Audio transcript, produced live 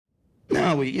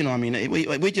No, we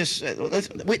just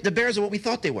the Bears are what we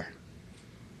thought they were.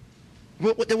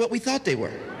 They're what we thought they were.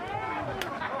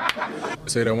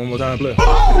 Say that one more time, play.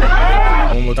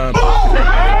 One more time.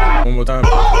 One more time.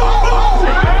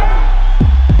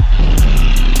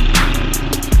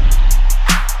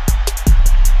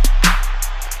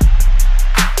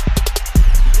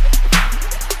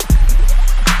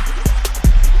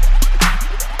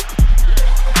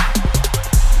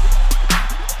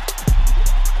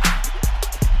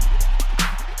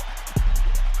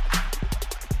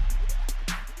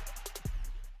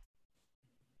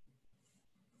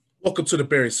 Welcome to the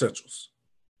Bear Essentials.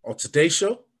 On today's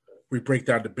show, we break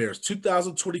down the Bears'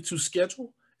 2022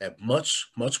 schedule and much,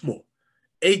 much more.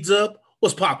 A-Dub,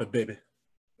 what's poppin', baby?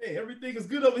 Hey, everything is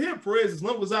good over here, Perez. As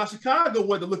long as our Chicago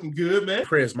weather looking good, man.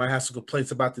 Perez might have some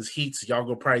complaints about this heat, so y'all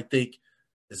gonna probably think,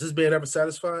 is this man ever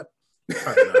satisfied?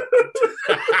 Probably not.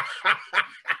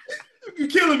 You're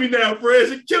killing me now, Perez.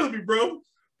 You're killing me, bro.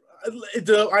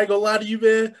 A-Dub, I ain't gonna lie to you,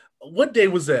 man. What day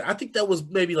was that? I think that was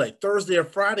maybe like Thursday or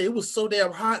Friday. It was so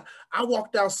damn hot. I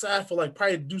walked outside for like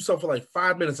probably do something for like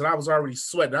 5 minutes and I was already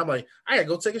sweating. I'm like, I gotta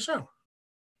go take a shower.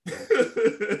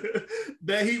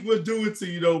 That heat would do it to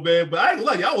you though, man. But I ain't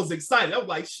like I was excited. I was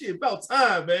like, shit, about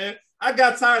time, man. I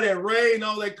got tired of that rain,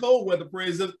 all that cold weather,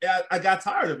 praise. I got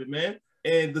tired of it, man.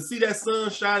 And to see that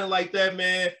sun shining like that,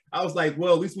 man, I was like,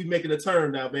 well, at least we making a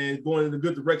turn now, man, going in a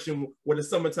good direction where the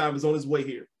summertime is on its way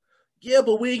here. Yeah,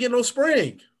 but we ain't get no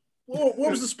spring. Where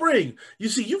was the spring? You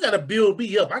see, you gotta build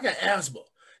me up. I got asthma.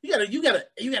 You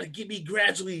gotta get me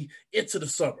gradually into the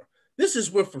summer. This is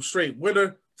went from straight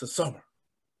winter to summer.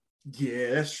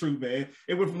 Yeah, that's true, man.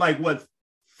 It went from like what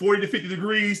 40 to 50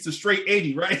 degrees to straight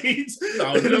 80, right?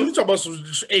 No, you talking about some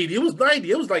 80. It was 90.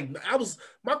 It was like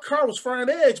my car was frying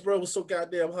eggs, bro. It was so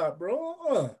goddamn hot,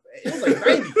 bro. It was like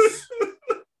 90s.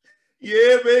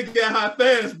 Yeah, man, it got hot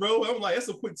fast, bro. I'm like, that's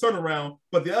a quick turnaround.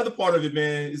 But the other part of it,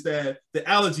 man, is that the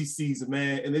allergy season,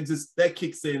 man, and it just that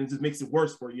kicks in and just makes it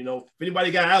worse for you. You know, if anybody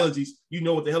got allergies, you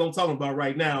know what the hell I'm talking about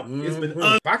right now. It's been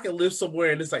if I can live somewhere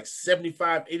and it's like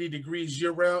 75, 80 degrees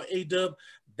year round, A-Dub,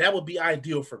 that would be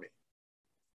ideal for me.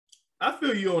 I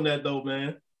feel you on that though,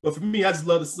 man. But for me, I just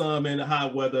love the sun, man, the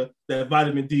hot weather, that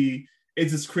vitamin D. It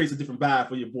just creates a different vibe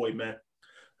for your boy, man.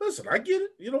 Listen, I get it.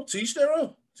 You know, teach their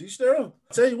own. Teach their own.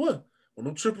 I'll tell you what. When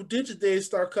them triple digit days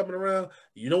start coming around,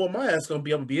 you know what my ass gonna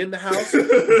be? I'm gonna be in the house with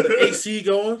the AC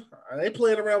going. I ain't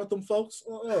playing around with them folks.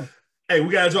 Hey, we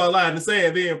gotta draw a line in the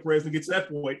sand then, Perez, to get to that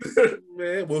point.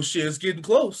 Man, well, shit, it's getting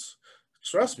close.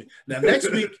 Trust me. Now next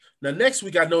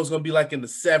week, I know it's gonna be like in the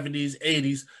 70s,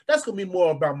 80s. That's gonna be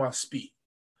more about my speed.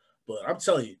 But I'm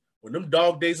telling you, when them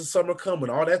dog days of summer come, when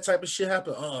all that type of shit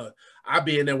happen, I'll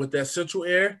be in there with that central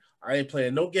air. I ain't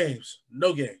playing no games.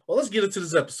 No game. Well, let's get into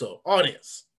this episode.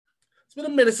 Audience. It's been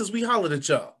a minute since we hollered at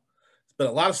y'all. It's been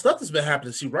a lot of stuff that's been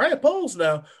happening. See, Ryan Poles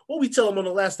now, what we tell him on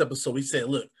the last episode, we said,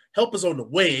 look, help is on the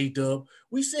way, A-Dub.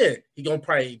 We said he going to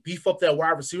probably beef up that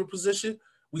wide receiver position.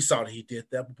 We saw that he did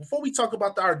that. But before we talk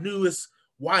about our newest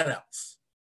wideouts,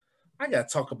 I got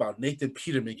to talk about Nathan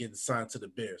Peterman getting signed to the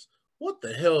Bears. What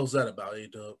the hell is that about,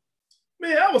 A-Dub?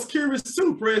 Man, I was curious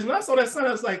too, Perez. When I saw that sign,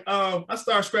 I was like, I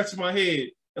started scratching my head.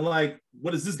 And like,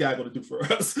 what is this guy going to do for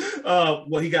us?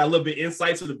 Well, he got a little bit of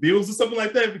insight to the Bills or something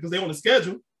like that because they're on the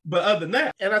schedule. But other than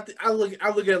that, and I look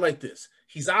at it like this: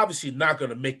 he's obviously not going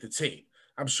to make the team.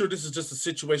 I'm sure this is just a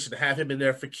situation to have him in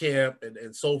there for camp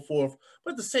and so forth.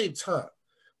 But at the same time,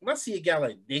 when I see a guy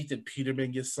like Nathan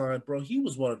Peterman get signed, bro, he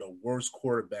was one of the worst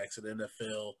quarterbacks in the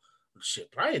NFL. Shit,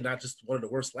 probably not just one of the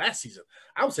worst last season.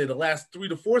 I would say the last 3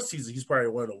 to 4 seasons, he's probably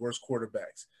one of the worst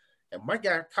quarterbacks. And my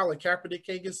guy, Colin Kaepernick,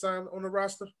 can't get signed on the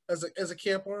roster as a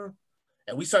camp arm.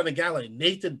 And we signed a guy like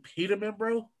Nathan Peterman,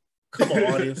 bro. Come on,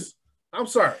 audience. I'm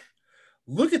sorry.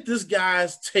 Look at this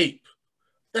guy's tape.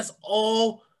 That's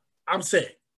all I'm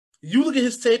saying. You look at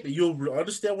his tape and you'll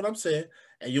understand what I'm saying.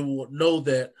 And you will know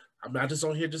that I'm not just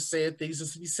on here just saying things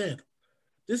just to be saying them.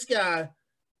 This guy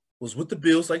was with the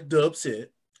Bills, like Dub said,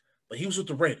 but he was with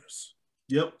the Raiders.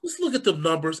 Yep. Let's look at the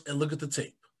numbers and look at the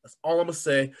tape. That's all I'm going to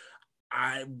say.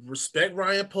 I respect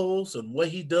Ryan Poles and what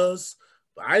he does,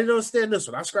 but I didn't understand this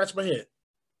one. I scratched my head.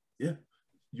 Yeah.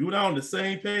 You and I on the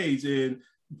same page. And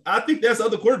I think there's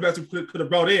other quarterbacks who could have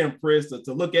brought in, Chris,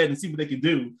 to look at and see what they can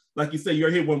do. Like you said,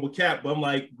 you're hit one with Cap, but I'm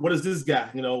like, what is this guy?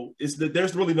 You know,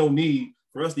 there's really no need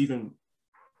for us to even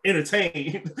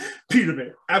entertain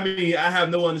Peterman. I mean, I have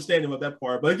no understanding of that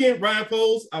part. But again, Ryan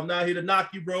Poles, I'm not here to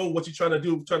knock you, bro. What you trying to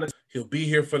do? He'll be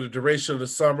here for the duration of the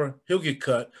summer. He'll get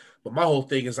cut. But my whole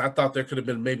thing is I thought there could have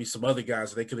been maybe some other guys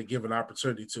that they could have given an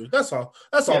opportunity to. That's all.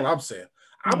 That's all I'm saying.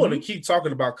 I'm going to keep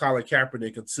talking about Colin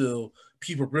Kaepernick until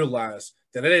people realize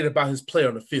then it ain't about his play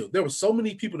on the field. There were so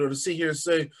many people that would sit here and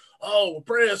say, oh,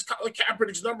 Perez, Colin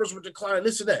Kaepernick's numbers were declining,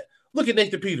 this and that. Look at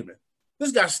Nathan Peterman.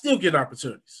 This guy's still getting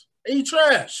opportunities. And he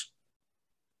trash.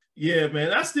 Yeah,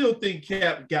 man. I still think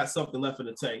Cap got something left in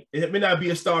the tank. It may not be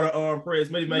a starter arm, Perez,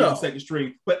 maybe a second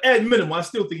string, but at minimum, I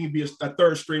still think he'd be a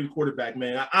third string quarterback,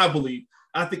 man. I believe.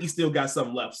 I think he still got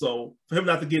something left. So for him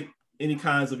not to get any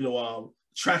kinds of,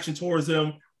 traction towards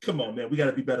him, come on, man. We got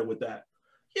to be better with that.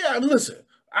 Yeah, I mean, listen,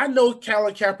 I know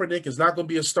Colin Kaepernick is not going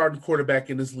to be a starting quarterback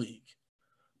in this league.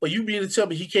 But you mean to tell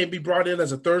me he can't be brought in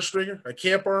as a third stringer, a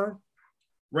camp arm?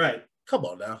 Right. Come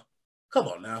on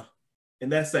now.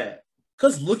 And that's sad.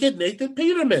 Because look at Nathan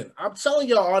Peterman. I'm telling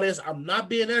y'all, audience, I'm not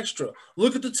being extra.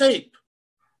 Look at the tape.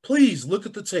 Please look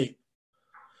at the tape.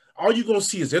 All you're going to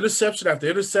see is interception after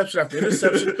interception after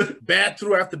interception, bad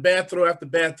throw after bad throw after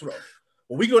bad throw.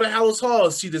 When we go to Hallis Hall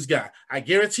and see this guy, I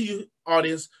guarantee you,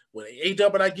 audience, when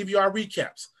A-Dub and I give you our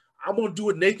recaps, I'm going to do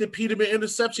a Nathan Peterman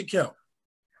interception count.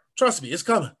 Trust me, it's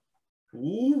coming.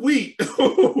 Ooh-wee.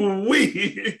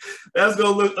 That's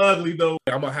going to look ugly, though.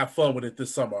 I'm going to have fun with it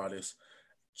this summer, audience.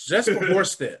 Jesper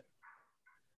Horsted,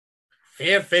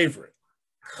 fan favorite,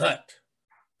 cut,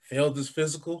 failed his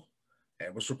physical,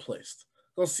 and was replaced.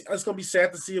 It's going to be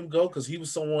sad to see him go because he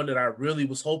was someone that I really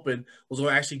was hoping was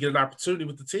going to actually get an opportunity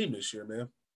with the team this year, man.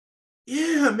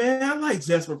 Yeah, man, I like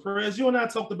Jesper Perez. You and I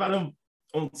talked about him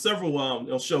on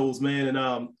several shows, man,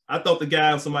 and I thought the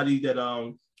guy was somebody that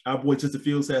our boy Justin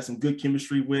Fields had some good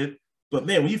chemistry with. But,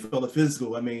 man, when you feel the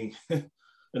physical, I mean,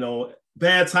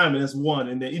 bad timing, that's one.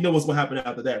 And then you know what's going to happen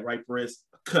after that, right, Perez?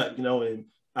 Cut, and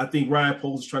I think Ryan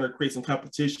Poles is trying to create some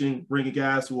competition, bringing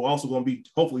guys who are also going to be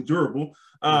hopefully durable.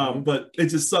 But it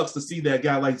just sucks to see that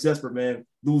guy like Jesper, man,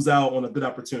 lose out on a good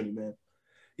opportunity, man.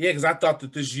 Yeah, because I thought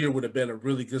that this year would have been a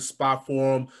really good spot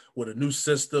for him with a new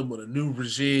system, with a new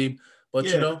regime. But,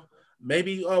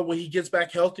 maybe when he gets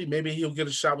back healthy, maybe he'll get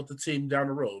a shot with the team down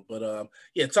the road. But,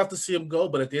 tough to see him go.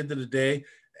 But at the end of the day,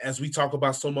 as we talk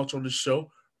about so much on this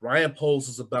show, Ryan Poles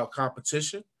is about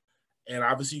competition. And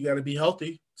obviously you got to be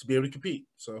healthy to be able to compete.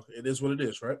 So it is what it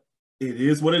is, right? It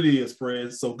is what it is,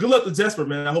 Perez. So good luck to Jesper,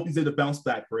 man. I hope he's able to bounce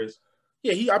back, Perez.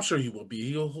 Yeah, I'm sure he will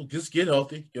be. He'll just get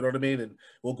healthy, you know what I mean? And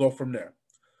we'll go from there.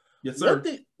 Yes, sir.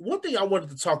 One thing I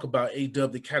wanted to talk about,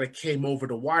 A-Dub, that kind of came over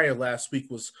the wire last week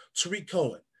was Tarik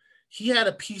Cohen. He had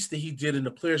a piece that he did in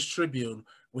the Players Tribune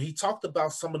where he talked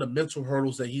about some of the mental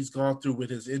hurdles that he's gone through with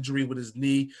his injury with his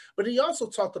knee, but he also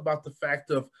talked about the fact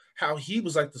of how he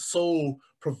was like the sole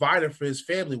provider for his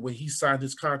family when he signed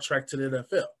his contract to the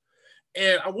NFL.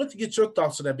 And I want to get your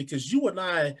thoughts on that because you and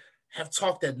I have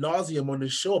talked ad nauseum on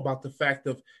this show about the fact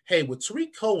of, hey, with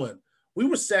Tarik Cohen, we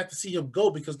were sad to see him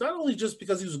go because not only just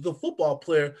because he was a good football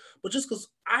player, but just because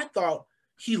I thought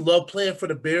he loved playing for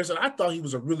the Bears and I thought he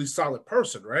was a really solid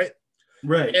person, right?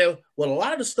 Right. And with a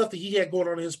lot of the stuff that he had going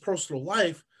on in his personal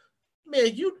life,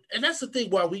 man, and that's the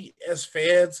thing why we as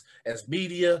fans, as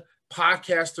media,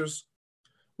 podcasters,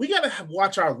 we got to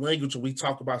watch our language when we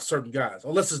talk about certain guys,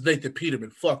 unless it's Nathan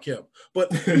Peterman, fuck him.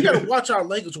 But we got to watch our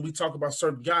language when we talk about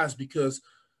certain guys because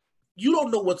you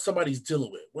don't know what somebody's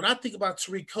dealing with. When I think about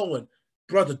Tarik Cohen,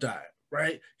 brother died,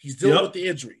 right? He's dealing with the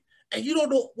injury. And you don't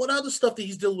know what other stuff that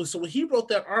he's dealing with. So when he wrote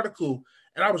that article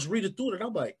and I was reading through it, and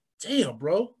I'm like, damn,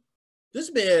 bro. This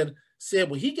man said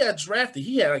when he got drafted,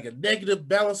 he had like a negative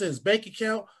balance in his bank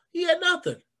account. He had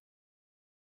nothing.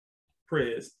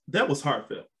 Perez, that was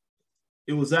heartfelt.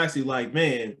 It was actually like,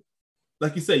 man,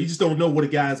 like you said, you just don't know what a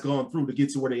guy's gone through to get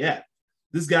to where they at.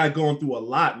 This guy going through a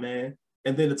lot, man.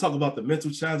 And then to talk about the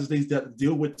mental challenges that he's got to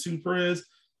deal with too, Perez,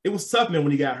 it was tough, man,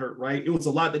 when he got hurt, right? It was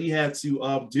a lot that he had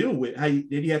to deal with, that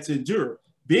he had to endure.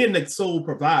 Being the sole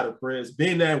provider, Perez,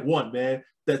 being that one, man,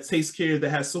 that takes care, that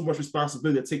has so much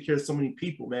responsibility to take care of so many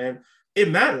people, man. It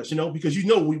matters, because you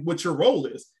know what your role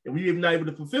is. And when you're not able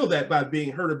to fulfill that by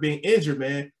being hurt or being injured,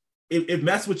 man, it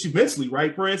messes with you mentally,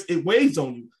 right, Perez? It weighs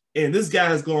on you. And this guy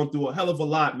has gone through a hell of a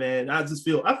lot, man. I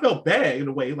felt bad in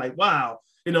a way, like, wow,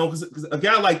 because a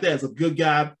guy like that is a good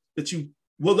guy that you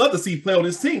would love to see play on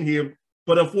this team here.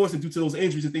 But unfortunately, due to those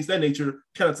injuries and things of that nature,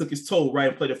 kind of took his toll, right,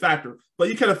 and played a factor. But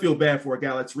you kind of feel bad for a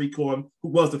guy like Tarik Cohen, who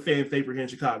was the fan favorite here in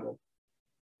Chicago.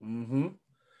 Mm-hmm.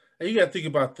 And you got to think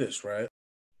about this, right?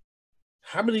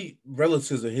 How many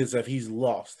relatives of his have he's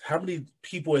lost? How many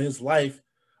people in his life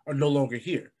are no longer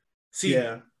here? See,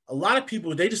 a lot of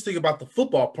people, they just think about the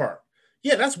football part.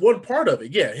 Yeah, that's one part of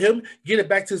it. Yeah, him getting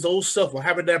back to his old self while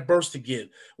having that burst again,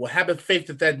 while having faith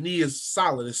that knee is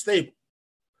solid and stable.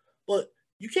 But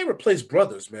you can't replace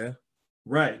brothers, man.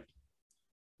 Right.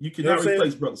 You cannot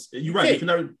replace brothers. You're right.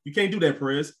 You can't do that,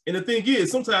 Perez. And the thing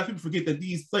is, sometimes people forget that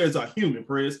these players are human,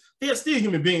 Perez. They are still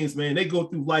human beings, man. They go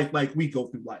through life like we go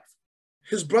through life.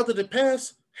 his brother that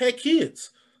passed had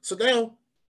kids. So now,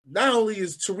 not only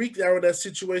is Tariq now in that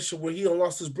situation where he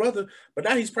lost his brother, but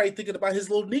now he's probably thinking about his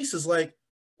little nieces. Like,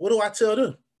 what do I tell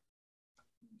them?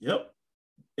 Yep.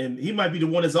 And he might be the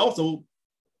one that's also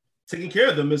taking care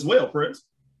of them as well, Prince.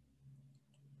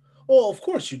 Well, of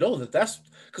course, you know that's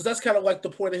because that's kind of like the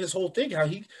point of his whole thing, how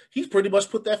he's pretty much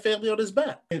put that family on his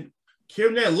back. And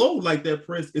carrying that load like that,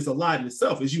 Prince, is a lot in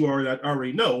itself, as you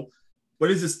already know.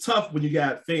 But it's just tough when you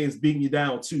got fans beating you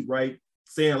down too, right?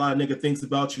 Saying a lot of negative things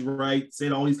about you, right?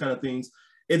 Saying all these kind of things.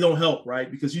 It don't help,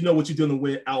 right? Because you know what you're dealing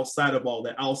with outside of all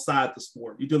that, outside the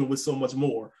sport. You're dealing with so much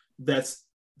more. That's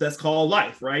called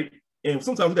life, right? And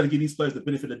sometimes we got to give these players the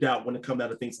benefit of the doubt when it comes down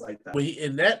to things like that. When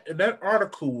in that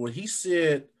article, when he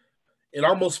said it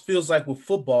almost feels like with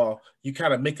football, you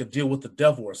kind of make a deal with the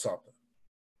devil or something.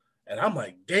 And I'm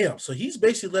like, damn. So he's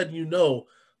basically letting you know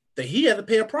that he had to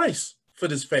pay a price for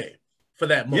this fame, for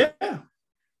that moment. Yeah.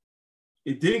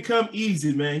 It didn't come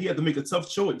easy, man. He had to make a tough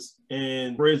choice.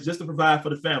 And just to provide for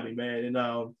the family, man.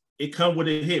 And it come with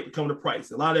a hit, it come with a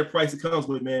price. A lot of that price it comes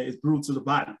with, man, is brutal to the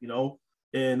body, you know?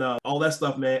 And all that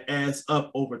stuff, man, adds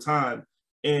up over time.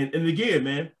 And again,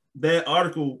 man, that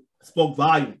article spoke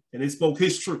volume and it spoke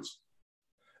his truth.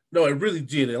 No, it really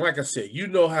did. And like I said, you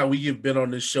know how we have been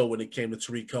on this show when it came to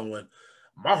Tariq Cohen.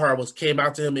 My heart came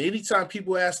out to him. And anytime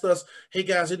people asked us, hey,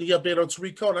 guys, any update on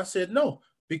Tariq Cohen? I said no,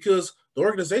 because the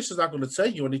organization is not going to tell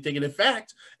you anything. And in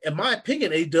fact, in my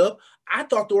opinion, A-Dub, I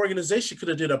thought the organization could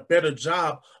have did a better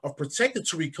job of protecting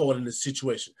Tariq Cohen in this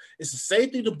situation. It's the same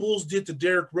thing the Bulls did to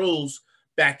Derrick Rose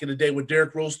back in the day when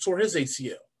Derrick Rose tore his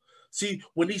ACL. See,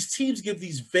 when these teams give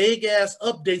these vague-ass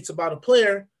updates about a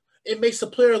player, it makes the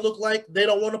player look like they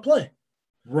don't want to play.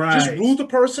 Right. Just rule the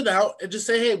person out and just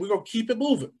say, hey, we're going to keep it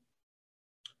moving.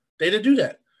 They didn't do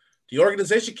that. The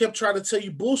organization kept trying to tell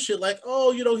you bullshit like,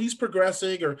 oh, you know, he's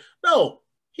progressing, or no,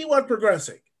 he wasn't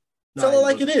progressing. Tell it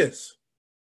like it is.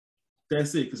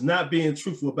 That's it. Because not being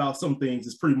truthful about some things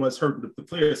is pretty much hurting the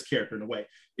player's character in a way.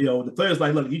 You know, the player's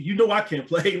like, look, you know I can't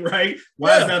play, right?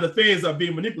 Why is now the fans are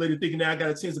being manipulated thinking that I got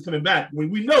a chance of coming back? When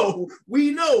we know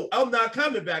I'm not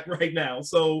coming back right now.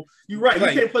 So you're right.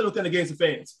 You can't play those kind of games with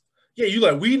fans. Yeah, you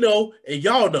like, we know and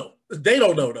y'all know. They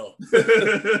don't know, though.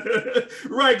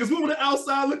 Right, because we're on the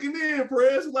outside looking in,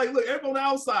 Perez. Like, look, everyone on the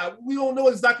outside, we don't know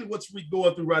exactly what we're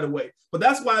going through right away. But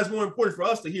that's why it's more important for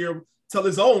us to hear him tell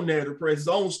his own narrative, Perez, his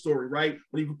own story, right?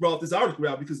 When he brought this article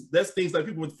out, because that's things that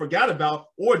people forgot about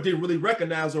or didn't really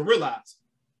recognize or realize.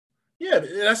 Yeah,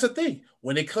 that's the thing.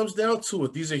 When it comes down to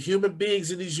it, these are human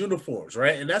beings in these uniforms,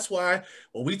 right? And that's why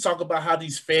when we talk about how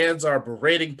these fans are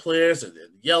berating players and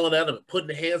yelling at them and putting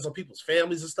their hands on people's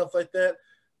families and stuff like that,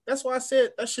 that's why I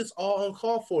said that shit's all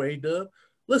uncalled for, A-Dub.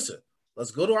 Listen,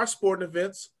 let's go to our sporting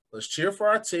events. Let's cheer for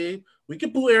our team. We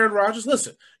can boo Aaron Rodgers.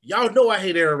 Listen, y'all know I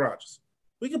hate Aaron Rodgers.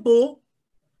 We can boo.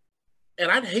 And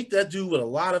I'd hate that dude with a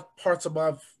lot of parts of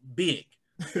my being.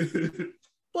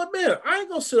 But, man, I ain't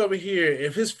going to sit over here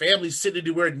if his family's sitting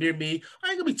anywhere near me. I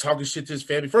ain't going to be talking shit to his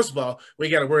family. First of all, we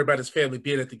ain't got to worry about his family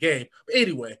being at the game. But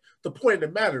anyway, the point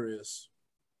of the matter is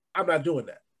I'm not doing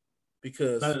that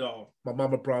because not at all. My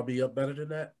mama brought me up better than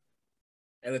that.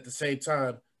 And at the same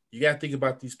time, you got to think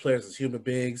about these players as human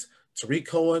beings. Tariq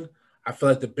Cohen, I feel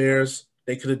like the Bears,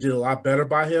 they could have did a lot better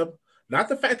by him. Not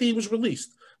the fact that he was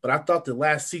released, but I thought the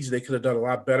last season they could have done a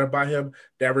lot better by him.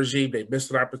 That regime, they missed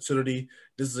an opportunity.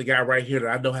 This is a guy right here that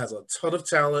I know has a ton of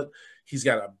talent. He's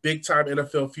got a big-time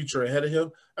NFL future ahead of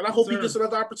him, and I hope he gets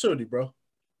another opportunity, bro.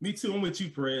 Me too. I'm with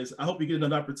you, Perez. I hope you get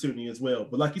another opportunity as well.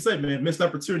 But like you said, man, missed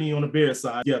opportunity on the Bears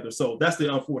side together. So that's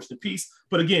the unfortunate piece.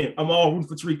 But again, I'm all rooting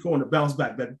for Tariq Cohen to bounce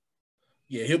back, baby.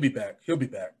 Yeah, he'll be back. He'll be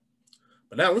back.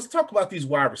 But now let's talk about these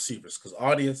wide receivers because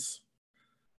audience,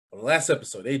 on the last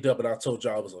episode, A-Dub and I told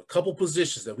y'all it was a couple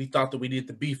positions that we thought that we needed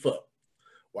to beef up.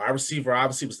 Wide receiver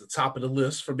obviously was the top of the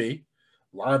list for me.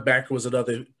 Linebacker was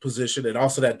another position, and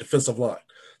also that defensive line.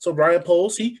 So Brian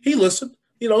Poles, he listened,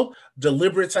 you know,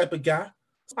 deliberate type of guy.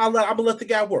 I'm going to let the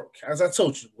guy work. As I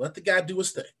told you, let the guy do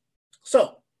his thing.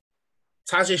 So,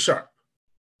 Tajae Sharpe.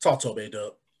 Talk to him,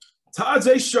 A-Dub.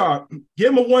 Tajae Sharpe,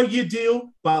 give him a one-year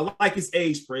deal, but I like his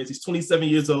age, Perez. He's 27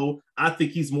 years old. I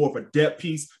think he's more of a depth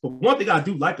piece. But one thing I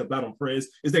do like about him, Perez,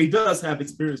 is that he does have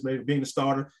experience maybe being a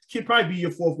starter. He'd probably be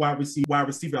your fourth wide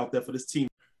receiver out there for this team.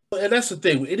 And that's the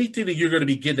thing. Anything that you're going to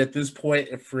be getting at this point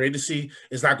in free agency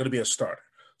is not going to be a starter.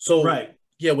 So, right.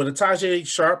 Yeah, with a Tajae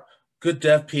Sharpe, good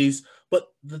depth piece. But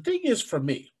the thing is, for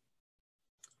me,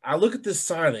 I look at this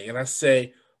signing and I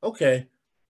say, okay,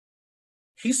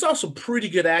 he saw some pretty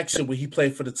good action when he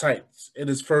played for the Titans in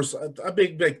his first, I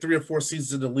think, like 3 or 4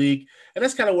 seasons in the league. And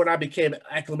that's kind of when I became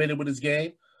acclimated with his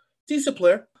game. Decent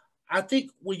player. I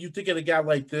think when you think of a guy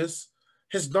like this,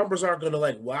 his numbers aren't going to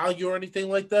like wow you or anything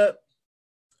like that.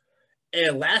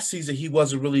 And last season, he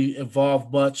wasn't really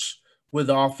involved much with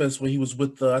the offense when he was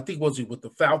with the, I think, was he with the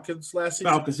Falcons last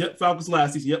season? Falcons, yep. Falcons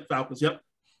last season, yep. Falcons, yep.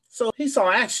 So he saw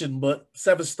action, but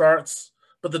 7 starts,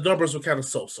 but the numbers were kind of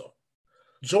so-so.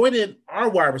 Joining our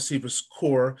wide receivers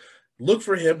core, look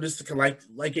for him just to,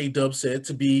 like A-Dub said,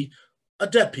 to be a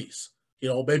depth piece. You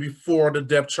know, maybe 4 on the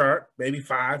depth chart, maybe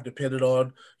 5, depending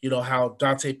on, you know, how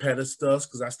Dante Pettis does,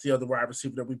 because that's the other wide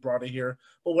receiver that we brought in here.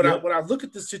 But when I look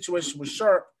at this situation with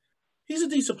Sharp, he's a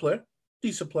decent player.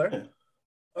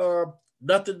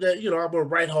 Nothing that, you know, I'm going to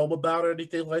write home about or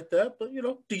anything like that, but, you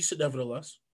know, decent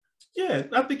nevertheless. Yeah,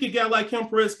 I think a guy like him,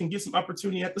 Perez, can get some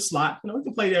opportunity at the slot. You know, he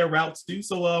can play their routes too.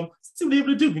 So, see what he's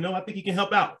able to do. You know, I think he can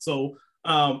help out. So,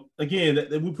 again,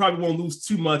 we probably won't lose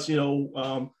too much. You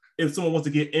know, if someone wants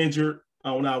to get injured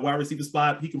on our wide receiver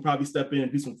spot, he can probably step in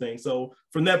and do some things. So,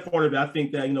 from that part of it, I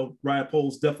think that, you know, Ryan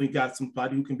Poles definitely got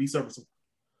somebody who can be serviceable.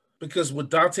 Because with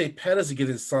Dante Pettis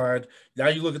getting signed, now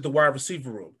you look at the wide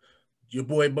receiver room. Your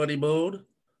boy Money Moon,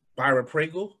 Byron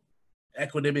Pringle,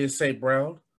 Equanimous St.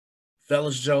 Brown,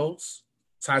 Velus Jones,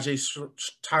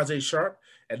 Tajae Sharp,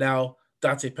 and now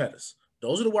Dante Pettis.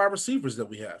 Those are the wide receivers that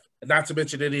we have. And not to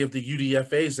mention any of the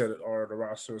UDFAs that are on the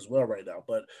roster as well right now.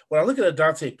 But when I look at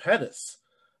Dante Pettis,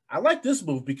 I like this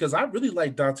move because I really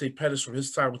like Dante Pettis from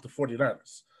his time with the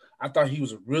 49ers. I thought he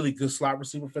was a really good slot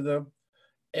receiver for them.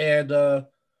 And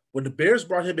when the Bears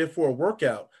brought him in for a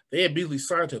workout, they immediately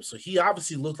signed him. So he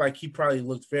obviously looked like he probably had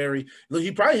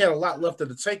a lot left in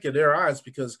the tank in their eyes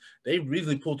because they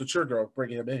really pulled the trigger on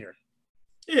bringing him in here.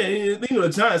 Yeah, you know, the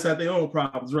Giants had their own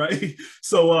problems, right?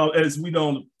 So as we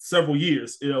know, several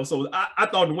years, you know, so I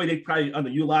thought the way they probably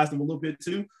underutilized him a little bit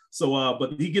too. So,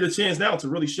 but he get a chance now to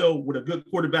really show with a good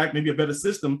quarterback, maybe a better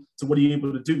system to what he's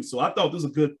able to do. So I thought this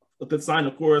was a good sign,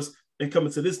 of course. And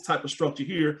coming to this type of structure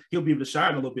here, he'll be able to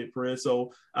shine a little bit, Perez.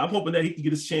 So I'm hoping that he can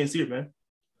get his chance here, man.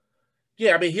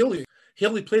 Yeah, I mean, he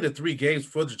only played in 3 games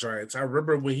for the Giants. I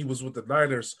remember when he was with the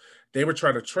Niners, they were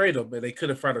trying to trade him, and they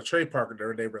couldn't find a trade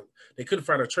partner. And they couldn't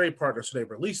find a trade partner, so they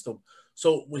released him.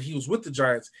 So when he was with the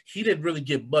Giants, he didn't really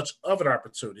get much of an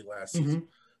opportunity last season.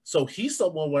 So he's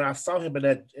someone, when I saw him in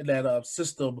that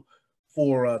system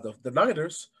for the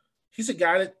Niners, he's a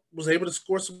guy that was able to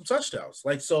score some touchdowns.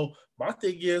 Like, so my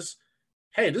thing is,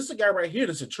 hey, this is a guy right here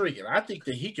that's intriguing. I think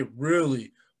that he could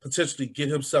really potentially get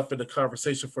himself in the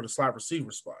conversation for the slot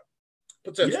receiver spot.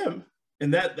 Yeah,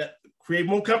 and that create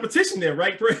more competition there,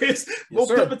 right, Perez? More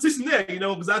competition there, you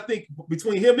know, because I think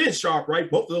between him and Sharp,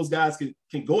 right, both of those guys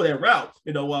can go that route,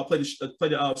 you know, play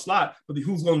the slot, but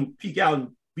who's going to peek out and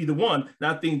be the one?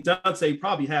 And I think Dante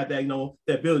probably had that, you know,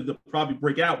 that ability to probably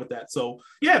break out with that. So,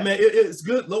 yeah, man, it's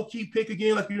good. Low-key pick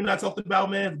again, like you're not talking about,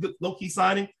 man. Good low-key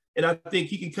signing. And I think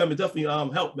he can come and definitely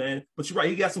help, man. But you're right,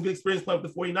 he got some good experience playing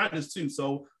with the 49ers too.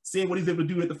 So seeing what he's able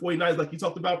to do at the 49ers, like you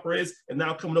talked about, Perez, and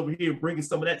now coming over here and bringing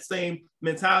some of that same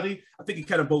mentality, I think it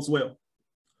kind of bodes well.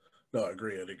 No,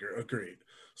 agreed.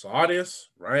 So audience,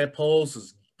 Ryan Poles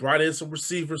has brought in some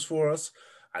receivers for us.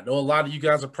 I know a lot of you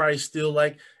guys are probably still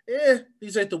like,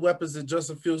 these ain't the weapons that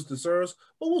Justin Fields deserves,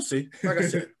 but we'll see. Like I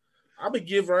said, I'm going to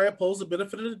give Ryan Poles the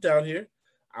benefit of the doubt here.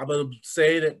 I'm going to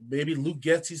say that maybe Luke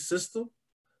Getsy's system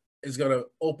is going to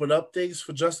open up things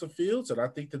for Justin Fields, and I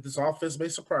think that this offense may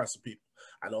surprise some people.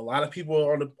 I know a lot of people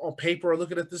on paper are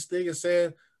looking at this thing and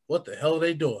saying, what the hell are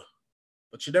they doing?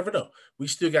 But you never know. We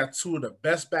still got 2 of the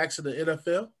best backs in the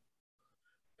NFL.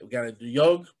 We got a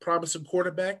young, promising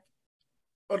quarterback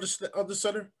on the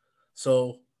center.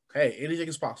 So, hey, anything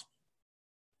is possible.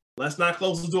 Let's not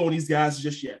close the door on these guys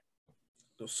just yet.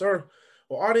 No, sir.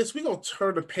 Well, audience, we're going to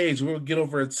turn the page. We're going to get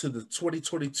over into the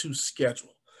 2022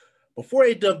 schedule. Before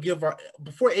A-Dub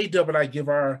and I give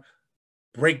our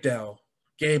breakdown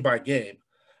game by game,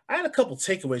 I had a couple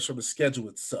takeaways from the schedule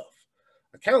itself.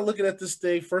 I kind of looking at this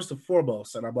thing first and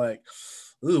foremost, and I'm like,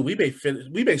 ooh, we may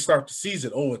start the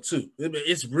season 0-2.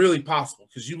 It's really possible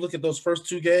because you look at those first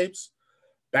 2 games,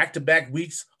 back-to-back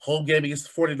weeks, home game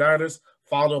against the 49ers,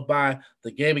 followed up by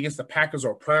the game against the Packers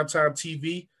on primetime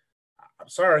TV. I'm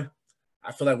sorry.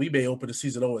 I feel like we may open the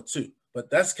season 0-2. But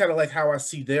that's kind of like how I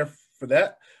see there for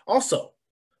that. Also,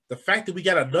 the fact that we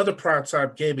got another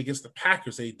primetime game against the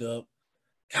Packers, A-Dub,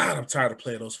 God, I'm tired of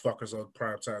playing those fuckers on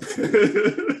primetime.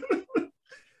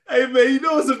 Hey, man, you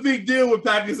know it's a big deal with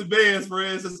Packers and Bears,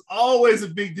 friends. It's always a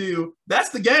big deal. That's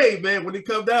the game, man, when it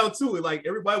comes down to it. Like,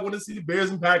 everybody want to see the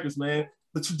Bears and Packers, man.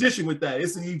 The tradition with that.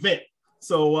 It's an event.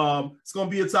 So it's going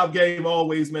to be a top game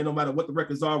always, man, no matter what the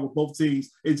records are with both teams.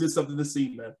 It's just something to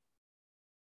see, man.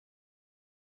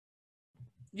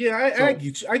 Yeah, I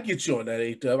get you on that,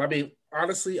 A-Dub. I mean,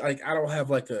 honestly, like I don't have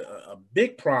like a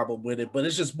big problem with it, but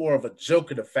it's just more of a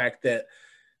joke in the fact that,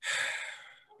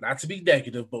 not to be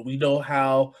negative, but we know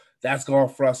how that's gone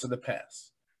for us in the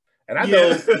past. And I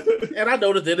know, and I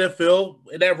know that the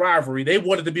NFL in that rivalry, they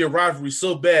wanted to be a rivalry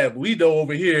so bad. But we know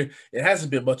over here it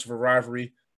hasn't been much of a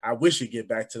rivalry. I wish it'd get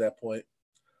back to that point.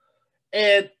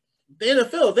 And the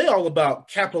NFL, they all about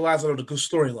capitalizing on the good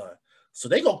storyline. So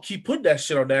they gonna keep putting that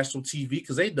shit on national TV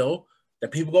because they know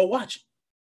that people gonna watch it.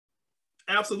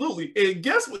 Absolutely. And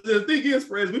guess what? The thing is,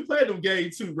 friends, we played them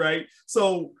game too, right?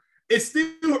 So it's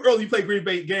still early to play Green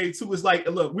Bay game two. It's like,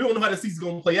 look, we don't know how the season's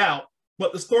going to play out,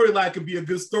 but the storyline could be a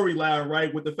good storyline,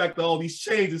 right? With the fact that all these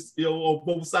changes, on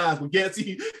both sides, with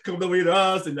Gansey coming over here to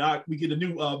us, and we get a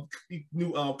new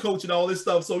coach and all this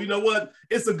stuff. So you know what?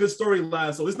 It's a good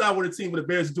storyline. So it's not where the team with the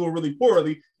Bears is doing really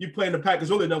poorly. You're playing the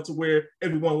Packers early enough to where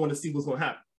everyone want to see what's going to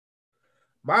happen.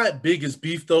 My biggest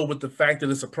beef, though, with the fact that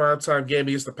it's a primetime game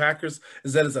against the Packers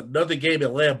is that it's another game in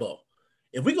Lambeau.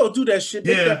 If we gonna do that shit,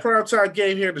 make that primetime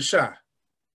game here in the Chi.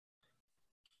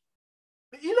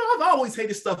 I've always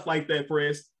hated stuff like that,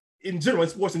 Perez, in general, in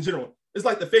sports in general. It's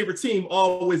like the favorite team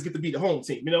always get to be the home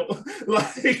team,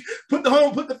 Like, put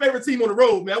the favorite team on the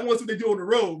road, man. I want what they do on the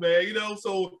road, man,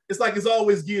 So it's like it's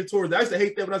always geared towards that. I used to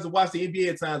hate that when I used to watch the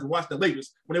NBA at times and watch the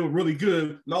Lakers when they were really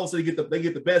good, and also they get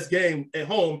the best game at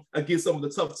home against some of the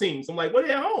tough teams. I'm like, well,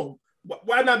 they're at home.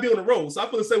 Why not be on the road? So I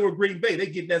feel the same with Green Bay. They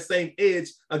get that same edge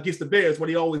against the Bears where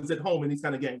they always at home in these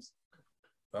kind of games.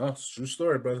 Oh, it's a true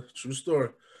story, brother. True story.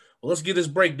 Well, let's get this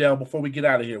breakdown before we get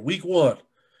out of here. Week 1,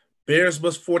 Bears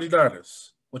vs 49ers.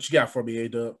 What you got for me,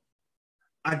 A-Dub?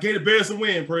 I gave the Bears a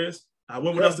win, Prez. I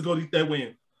went with us to go get that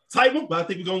win. Tight one, but I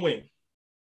think we're going to win.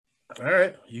 All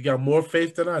right. You got more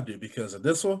faith than I do because of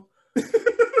this one.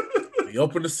 We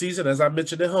opened the season, as I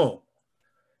mentioned, at home.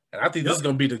 And I think this is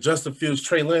going to be the Justin Fields,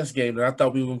 Trey Lance game that I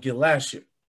thought we were going to get last year.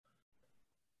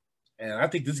 And I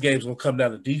think this game is going to come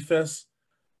down to defense.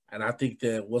 And I think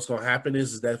that what's going to happen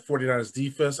is that 49ers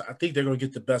defense, I think they're going to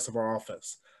get the best of our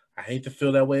offense. I hate to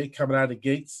feel that way coming out of the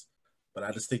gates, but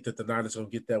I just think that the Niners are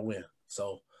going to get that win.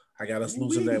 So I got us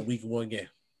losing that week 1 game.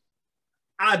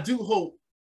 I do hope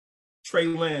Trey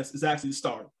Lance is actually the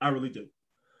starter. I really do.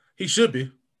 He should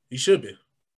be. He should be.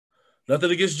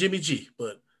 Nothing against Jimmy G,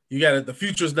 but you got it. The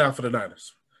future is now for the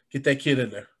Niners. Get that kid in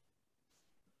there.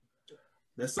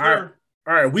 Yes, sir.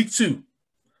 All right, week 2.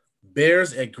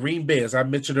 Bears at Green Bay, as I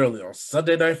mentioned earlier, on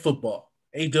Sunday Night Football.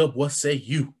 A-Dub, what say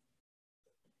you?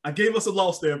 I gave us a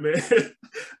loss there, man.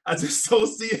 I just don't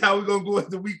see how we're going to go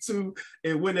into week 2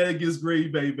 and win that against Green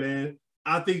Bay, man.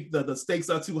 I think the stakes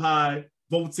are too high.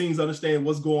 Both teams understand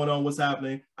what's going on, what's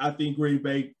happening. I think Green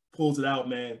Bay pulls it out,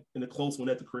 man, in a close one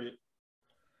at the crib.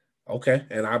 Okay,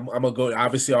 and I'm going to go,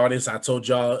 obviously, audience, I told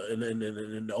y'all in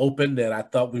the open that I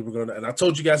thought we were going to, and I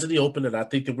told you guys in the open that I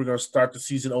think that we're going to start the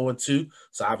season 0-2.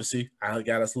 So, obviously, I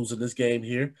got us losing this game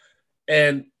here.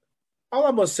 And all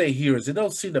I'm going to say here is it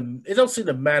don't seem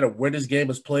to matter where this game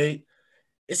is played.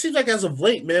 It seems like as of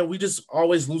late, man, we just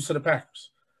always lose to the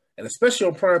Packers, and especially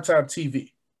on primetime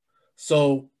TV.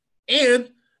 So, and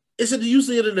it's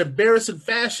usually in an embarrassing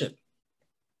fashion.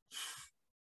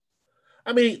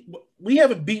 I mean, we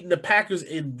haven't beaten the Packers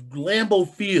in Lambeau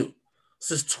Field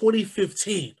since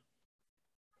 2015.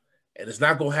 And it's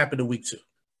not going to happen in week 2.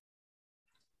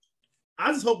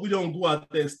 I just hope we don't go out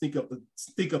there and stink up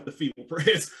the field,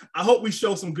 Perez. I hope we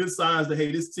show some good signs that,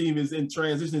 hey, this team is in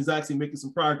transition, is actually making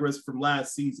some progress from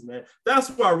last season, man.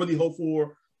 That's what I really hope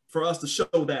for us to show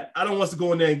that. I don't want us to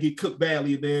go in there and get cooked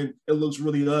badly and then it looks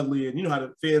really ugly and you know how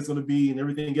the fans going to be and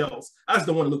everything else. I just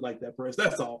don't want to look like that, Perez.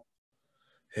 That's all.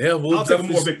 Yeah, I'll take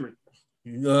more victory.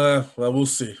 Well, we'll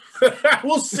see.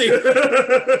 We'll see.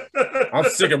 I'm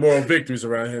sick of moral victories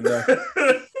around here now.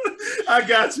 I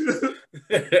got you.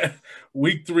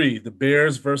 Week 3, the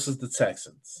Bears versus the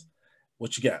Texans.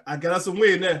 What you got? I got us a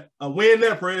win there. A win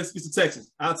there, Perez. It's the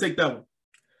Texans. I'll take that one.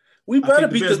 We better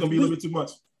beat the Bears. Gonna be a little bit too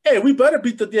much. Hey, we better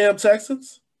beat the damn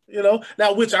Texans.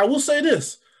 Now, which I will say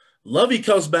this: Lovey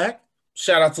comes back.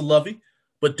 Shout out to Lovey,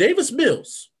 but Davis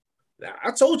Mills. Now,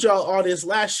 I told y'all all this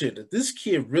last year that this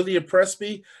kid really impressed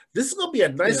me. This is going to be a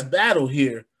nice battle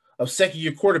here of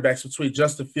second-year quarterbacks between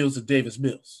Justin Fields and Davis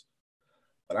Mills.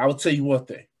 But I will tell you one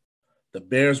thing. The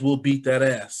Bears will beat that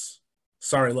ass.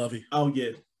 Sorry, Lovey. Oh,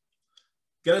 yeah.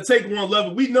 Got to take one,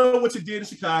 Lovey. We know what you did in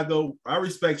Chicago. I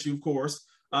respect you, of course,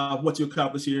 what you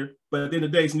accomplished here. But at the end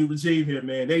of the day, it's a new regime here,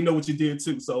 man. They know what you did,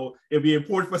 too. So it'll be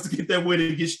important for us to get that win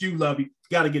against you, Lovey.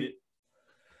 Got to get it.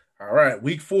 All right,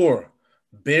 week 4.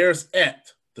 Bears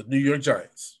at the New York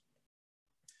Giants.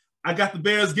 I got the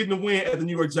Bears getting the win at the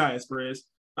New York Giants, Perez.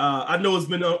 I know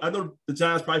I know the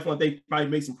Giants probably feel like they probably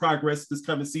make some progress this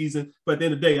coming season, but at the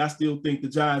end of the day, I still think the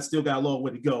Giants still got a long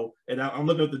way to go. And I'm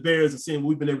looking at the Bears and seeing what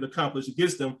we've been able to accomplish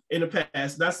against them in the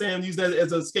past. Not saying use that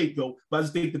as a scapegoat, but I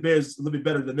just think the Bears is a little bit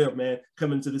better than them, man,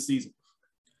 coming into the season.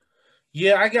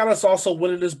 Yeah, I got us also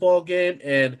winning this ball game,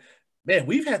 and man,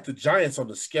 we've had the Giants on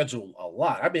the schedule a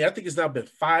lot. I mean, I think it's now been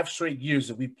 5 straight years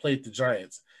that we played the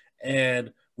Giants,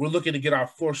 and we're looking to get our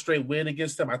 4th straight win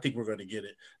against them. I think we're going to get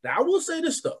it. Now, I will say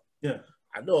this, though. Yeah.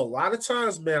 I know a lot of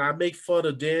times, man, I make fun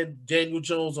of Daniel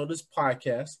Jones on this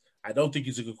podcast. I don't think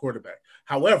he's a good quarterback.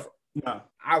 However,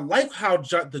 I like how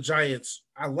the Giants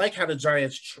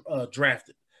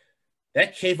drafted.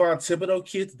 That Kayvon Thibodeau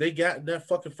kid they got in that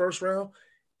fucking first round,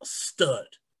 a stud.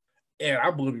 And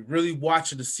I'm going to be really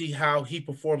watching to see how he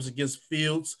performs against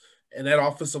Fields and that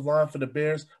offensive line for the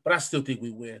Bears. But I still think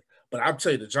we win. But I'll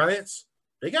tell you, the Giants,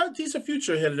 they got a decent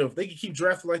future ahead of them if they can keep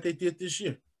drafting like they did this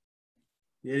year.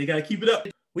 Yeah, they got to keep it up.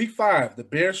 Week 5, the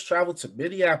Bears travel to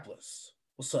Minneapolis.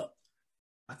 What's up?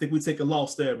 I think we take a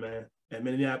loss there, man, at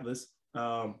Minneapolis.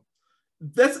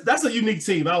 That's a unique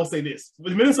team. I will say this.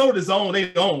 With Minnesota is on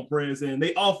their own, Prez, and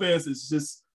their offense is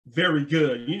just very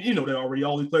good. You know that already.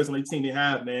 All these players on their team they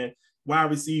have, man.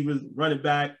 Wide receivers, running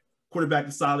back, quarterback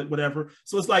is solid, whatever.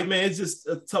 So it's like, man, it's just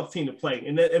a tough team to play.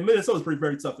 And Minnesota's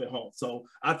very tough at home. So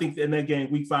I think in that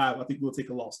game, week 5, I think we'll take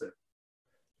a loss there.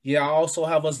 Yeah, I also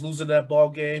have us losing that ball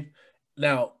game.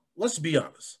 Now, let's be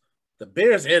honest. The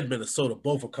Bears and Minnesota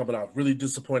both are coming out really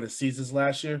disappointed seasons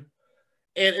last year.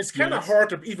 And it's kind of hard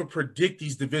to even predict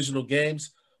these divisional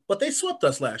games, but they swept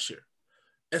us last year.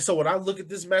 And so when I look at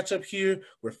this matchup here,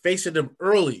 we're facing them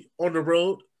early on the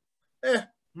road.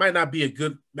 Might not be a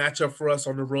good matchup for us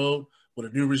on the road with a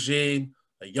new regime,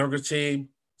 a younger team.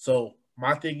 So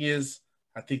my thing is,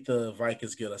 I think the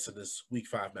Vikings get us in this week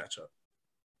 5 matchup.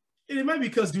 And it might be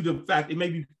because due to the fact, it may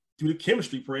be due to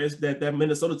chemistry, Perez, that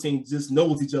Minnesota team just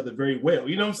knows each other very well.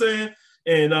 You know what I'm saying?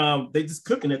 And they just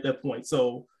cooking at that point.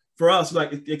 So for us,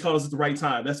 like it caught us at the right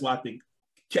time. That's why I think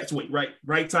catch weight,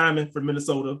 right timing for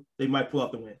Minnesota. They might pull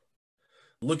out the win.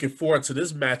 Looking forward to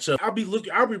this matchup. I'll be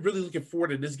really looking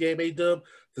forward in this game, A-Dub,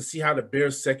 to see how the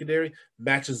Bears secondary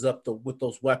matches up with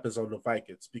those weapons on the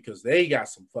Vikings because they got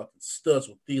some fucking studs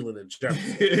with Thielen and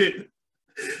Jefferson.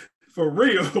 For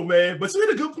real, man. But you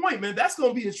had a good point, man. That's going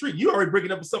to be intriguing. You already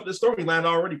bringing up something, the storyline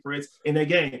already, Prince, in that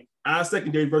game. Our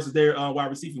secondary versus their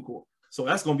wide receiving core. So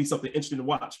that's going to be something interesting to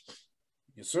watch.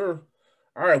 Yes, sir.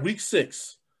 All right, week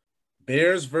 6.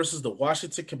 Bears versus the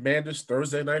Washington Commanders,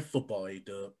 Thursday Night Football,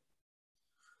 A-Dub.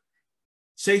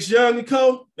 Chase Young and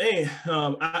co, man,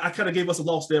 I kind of gave us a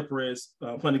loss there, Perez,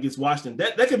 playing against Washington.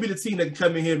 That can be the team that can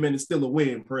come in here, man, and still a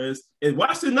win, Perez. And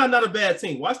Washington, not a bad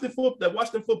team. Washington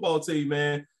football team,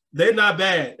 man, they're not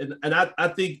bad. And I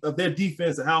think of their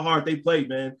defense and how hard they played,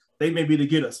 man, they may be to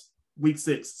get us week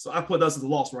 6. So I put us as a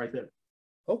loss right there.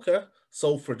 Okay.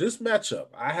 So for this matchup,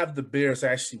 I have the Bears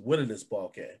actually winning this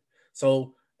ball game.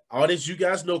 So audience, you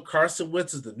guys know Carson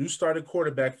Wentz is the new starting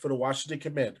quarterback for the Washington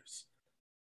Commanders.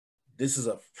 This is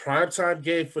a primetime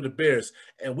game for the Bears,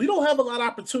 and we don't have a lot of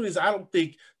opportunities, I don't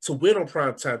think, to win on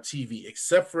primetime TV,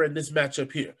 except for in this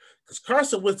matchup here, because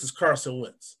Carson Wentz is Carson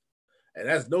Wentz. And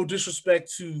that's no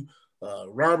disrespect to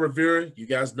Ron Rivera. You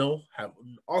guys know, have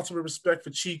ultimate respect for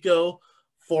Chico,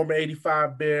 former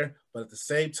 85 Bear, but at the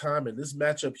same time, in this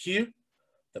matchup here,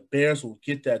 the Bears will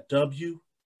get that W.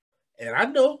 And I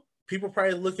know people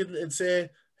probably looking and saying,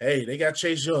 hey, they got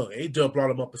Chase Young. A-Dub brought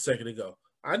him up a second ago.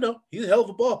 I know. He's a hell of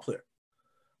a ball player.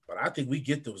 But I think we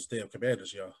get those damn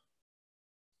Commanders, y'all.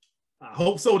 I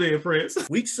hope so then, Prince.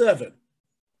 Week 7,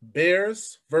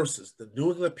 Bears versus the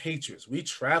New England Patriots. We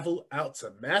travel out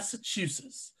to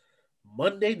Massachusetts.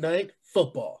 Monday Night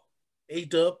Football.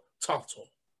 A-Dub, talk to him.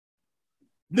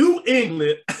 New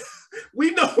England,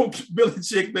 we know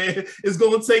Belichick, man, is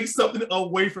going to take something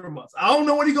away from us. I don't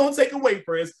know what he's going to take away,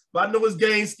 Prince, but I know his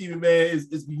game scheming, man,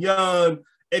 is beyond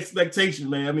expectation,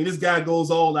 man. I mean, this guy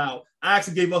goes all out. I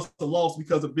actually gave us a loss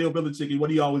because of Bill Belichick and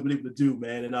what he always been able to do,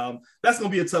 man. And that's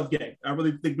going to be a tough game. I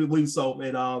really believe so.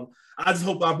 And I just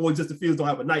hope our boy Justin Fields don't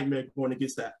have a nightmare going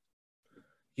against that.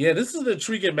 Yeah, this is an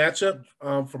intriguing matchup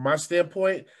from my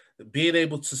standpoint. Being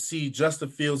able to see Justin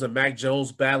Fields and Mac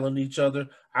Jones battling each other,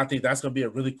 I think that's going to be a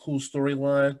really cool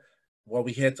storyline while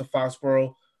we head to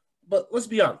Foxborough. But let's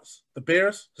be honest. The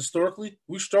Bears, historically,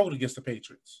 we struggled against the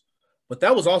Patriots. But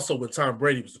that was also when Tom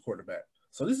Brady was the quarterback.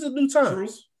 So this is a new time. True.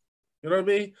 You know what I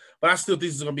mean? But I still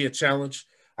think this is going to be a challenge.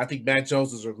 I think Mac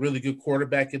Jones is a really good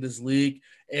quarterback in this league.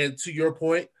 And to your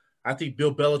point, I think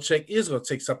Bill Belichick is going to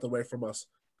take something away from us.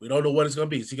 We don't know what it's going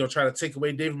to be. Is he going to try to take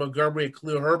away David Montgomery and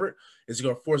Khalil Herbert? Is he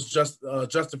going to force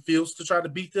Justin Fields to try to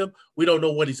beat them? We don't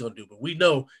know what he's going to do, but we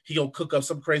know he's going to cook up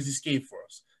some crazy scheme for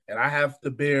us. And I have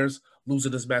the Bears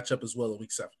losing this matchup as well in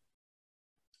Week 7.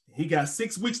 He got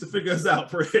 6 weeks to figure us out,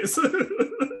 Chris.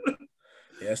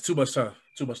 Yeah, it's too much time.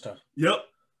 Too much time. Yep.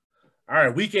 All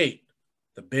right, Week 8.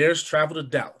 The Bears travel to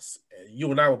Dallas, and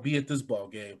you and I will be at this ball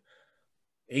game.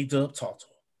 A-Dub, talk to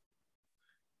him.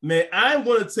 Man, I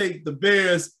want to take the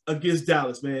Bears against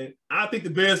Dallas, man. I think the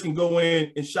Bears can go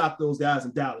in and shock those guys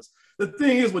in Dallas. The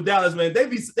thing is with Dallas, man, they're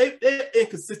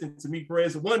inconsistent to me,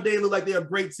 Perez. One day it look like they're a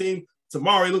great team.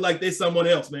 Tomorrow it look like they're someone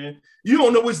else, man. You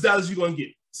don't know which Dallas you're going to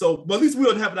get. So, but at least we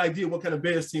don't have an idea what kind of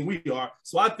Bears team we are.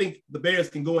 So I think the Bears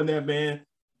can go in there, man,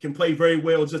 can play very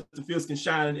well. Justin Fields can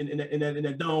shine in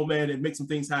that dome, man, and make some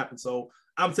things happen. So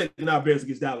I'm taking our Bears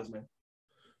against Dallas, man.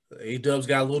 A-Dub's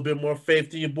got a little bit more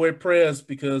faith in your boy Perez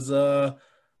because I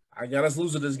got us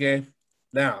losing this game.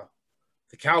 Now,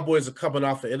 the Cowboys are coming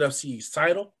off an NFC East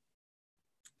title,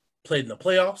 played in the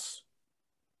playoffs.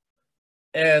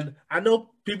 And I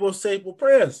know people will say, well,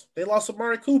 Perez, they lost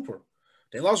Amari Cooper.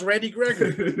 They lost Randy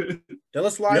Gregory. They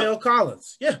lost Lyle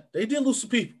Collins. Yeah, they did lose some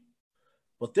people.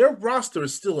 But their roster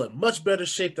is still in much better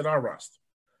shape than our roster.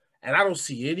 And I don't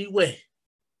see any way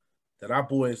that our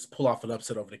boys pull off an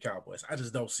upset over the Cowboys. I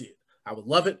just don't see it. I would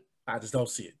love it. I just don't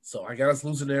see it. So I got us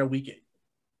losing there in Week 8.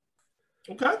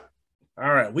 Okay.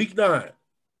 All right, Week 9.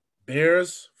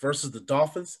 Bears versus the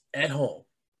Dolphins at home.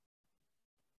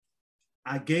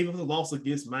 I gave them the loss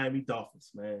against Miami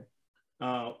Dolphins, man.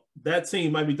 That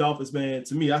team, Miami Dolphins, man,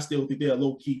 to me, I still think they're a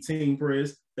low-key team,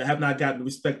 Perez, that have not gotten the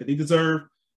respect that they deserve.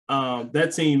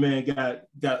 That team, man,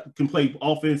 can play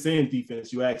offense and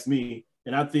defense, you ask me.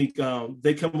 And I think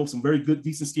they come up with some very good,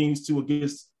 decent schemes, too,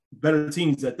 against better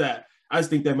teams at that. I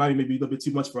just think that might be a little bit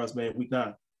too much for us, man, Week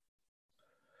 9.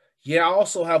 Yeah, I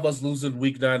also have us losing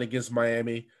Week 9 against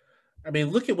Miami. I mean,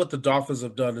 look at what the Dolphins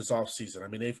have done this offseason. I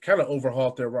mean, they've kind of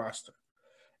overhauled their roster.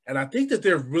 And I think that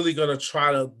they're really going to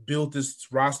try to build this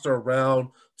roster around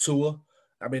Tua.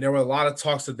 I mean, there were a lot of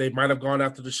talks that they might have gone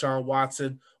after Deshaun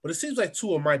Watson, but it seems like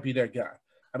Tua might be their guy.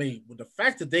 I mean, with the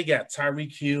fact that they got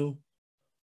Tyreek Hill,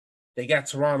 they got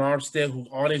Teron Armstead, who,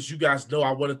 honest, you guys know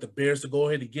I wanted the Bears to go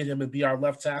ahead and get him and be our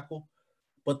left tackle.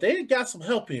 But they got some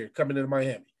help here coming into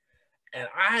Miami. And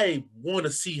I want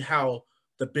to see how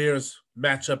the Bears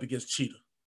match up against Cheetah.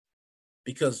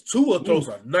 Because Tua throws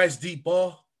a nice deep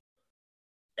ball,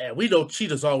 and we know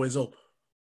Cheetah's always open.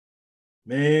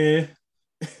 Man,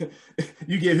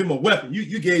 you gave him a weapon.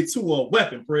 You gave Tua a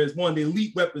weapon, Perez, one of the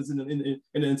elite weapons in the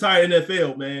entire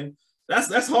NFL, man.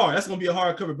 That's hard. That's going to be a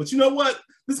hard cover. But you know what?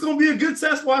 This is going to be a good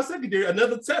test for our secondary.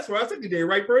 Another test for our secondary,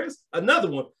 right, Perez? Another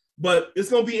one. But it's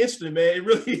going to be interesting, man. It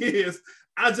really is.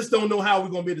 I just don't know how we're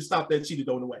going to be able to stop that Cheetah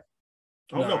throwing away.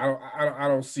 I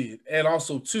don't see it. And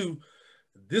also, too,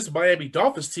 this Miami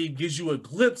Dolphins team gives you a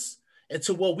glimpse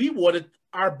into what we wanted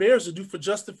our Bears to do for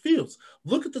Justin Fields.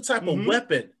 Look at the type of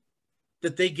weapon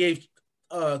that they gave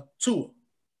Tua.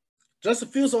 Justin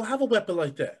Fields don't have a weapon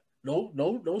like that. No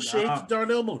shade to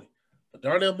Darnell Mooney. But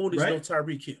Darnell Mooney's no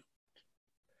Tyreek Hill.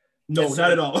 No,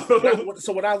 not at all.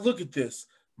 So when I look at this,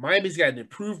 Miami's got an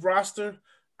improved roster.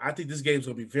 I think this game's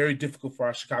going to be very difficult for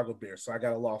our Chicago Bears. So I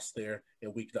got a loss there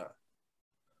in Week 9.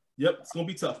 Yep, it's going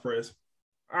to be tough, Perez.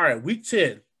 All right, Week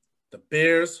 10, the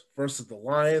Bears versus the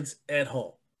Lions at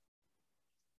home.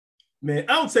 Man,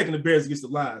 I'm taking the Bears against the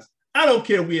Lions. I don't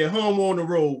care if we're at home or on the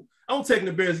road. I'm taking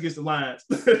the Bears against the Lions.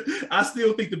 I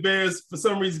still think the Bears, for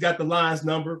some reason, got the Lions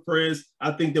number, Perez.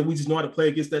 I think that we just know how to play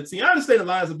against that team. I understand the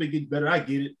Lions are getting better. I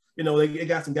get it. You know, they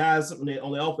got some guys on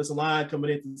the offensive line coming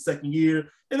into the second year,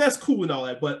 and that's cool and all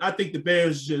that. But I think the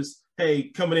Bears just,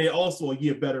 coming in also a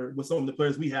year better with some of the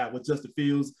players we have with Justin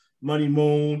Fields, Money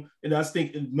Moon, and I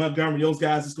think Montgomery, those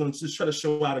guys is going to just try to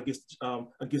show out against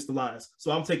the Lions.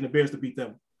 So I'm taking the Bears to beat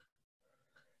them.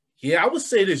 Yeah, I would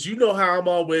say this. You know how I'm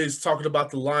always talking about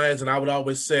the Lions, and I would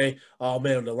always say, oh,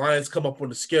 man, the Lions come up on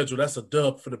the schedule. That's a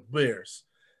dub for the Bears.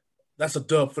 That's a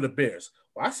dub for the Bears.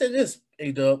 Well, I say this,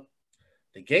 A-Dub.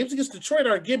 The games against Detroit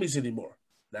aren't gimmies anymore.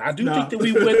 Now, I do think that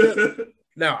we win.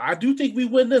 I do think we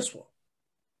win this one.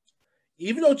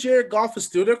 Even though Jared Goff is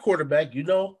still their quarterback, you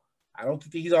know, I don't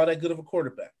think he's all that good of a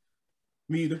quarterback.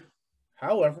 Me either.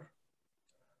 However,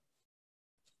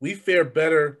 we fare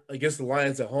better against the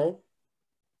Lions at home.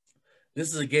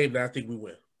 This is a game that I think we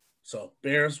win. So,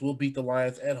 Bears will beat the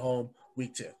Lions at home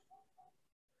Week 10.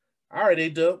 All right,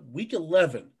 A-Dub, Week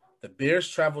 11, the Bears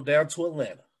travel down to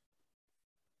Atlanta.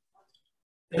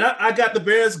 And I got the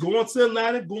Bears going to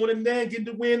Atlanta, going in there and getting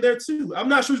the win there too. I'm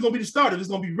not sure he's going to be the starter. It's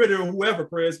going to be Ritter or whoever,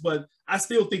 Prez, but I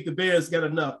still think the Bears got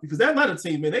enough because that Atlanta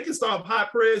team, man, they can start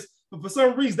hot, Prez, but for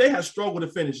some reason they have struggled to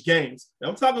finish games. Now,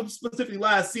 I'm talking specifically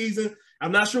last season.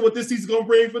 I'm not sure what this season's going to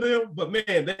bring for them, but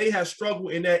man, they have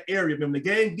struggled in that area. When the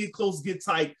game get close, get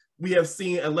tight, we have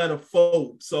seen Atlanta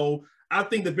fold. So I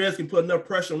think the Bears can put enough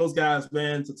pressure on those guys,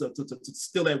 man, to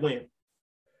steal that win.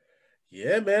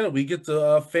 Yeah, man, we get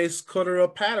to face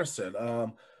Cordero Patterson.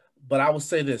 But I will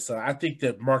say this. I think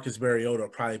that Marcus Mariota will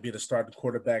probably be the starting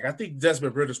quarterback. I think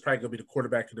Desmond Ritter's probably going to be the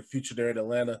quarterback in the future there in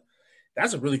Atlanta.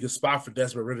 That's a really good spot for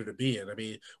Desmond Ritter to be in. I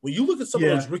mean, when you look at some of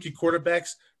those rookie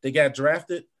quarterbacks they got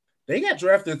drafted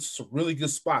in some really good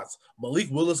spots. Malik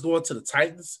Willis going to the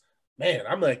Titans. Man,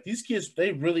 I'm like, these kids,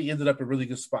 they really ended up in really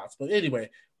good spots. But anyway,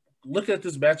 looking at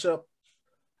this matchup,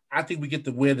 I think we get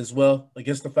the win as well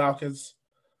against the Falcons.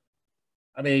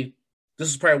 I mean, this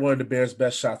is probably one of the Bears'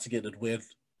 best shots to get the win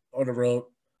on the road.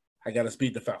 I got us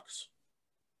beat the Falcons.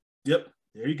 Yep,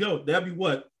 there you go. That'd be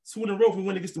what? 2 in a row if we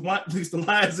win against the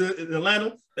Lions in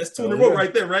Atlanta. That's 2 in a row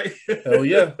right there, right? Hell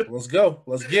yeah. Let's go.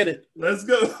 Let's get it. Let's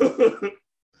go.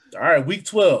 All right, week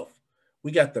 12.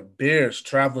 We got the Bears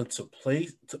traveling to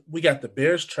face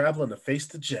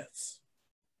the Jets.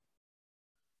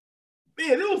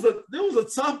 Man, there was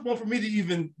a tough one for me to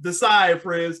even decide,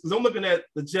 Prez, because I'm looking at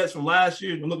the Jets from last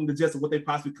year. I'm looking at the Jets and what they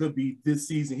possibly could be this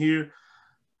season here.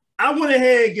 I went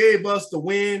ahead and gave us the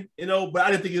win, but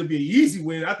I didn't think it would be an easy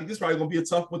win. I think this is probably going to be a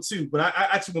tough one too. But I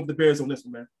actually went with the Bears on this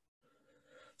one, man.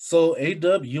 So,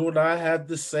 A-Dub, you and I had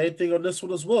the same thing on this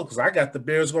one as well because I got the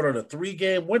Bears going on a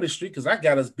 3-game winning streak because I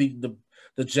got us beating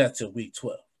the Jets in week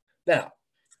 12. Now,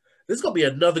 this is going to be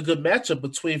another good matchup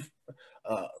between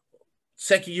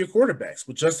second-year quarterbacks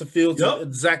with Justin Fields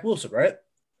and Zach Wilson, right?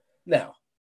 Now,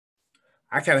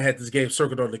 I kind of had this game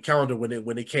circled on the calendar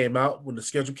when it came out, when the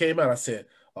schedule came out. I said,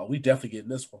 oh, we definitely getting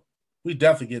this one. We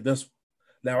definitely getting this one.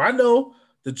 Now, I know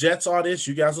the Jets audience,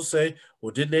 you guys will say,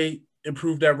 well, didn't they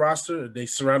improve that roster? They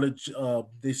surrounded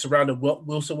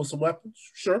Wilson with some weapons?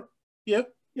 Sure. Yeah.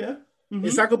 Yeah. Mm-hmm.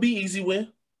 It's not going to be easy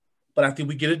win, but I think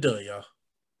we get it done, y'all.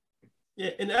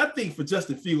 Yeah, and I think for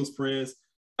Justin Fields, Perez,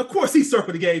 of course, he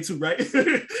circled the game too, right? If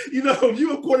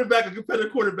you're a quarterback, a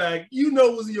competitive quarterback,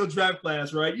 who's in your draft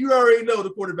class, right? You already know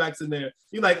the quarterback's in there.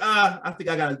 You're like, I think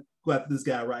I got to go after this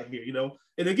guy right here,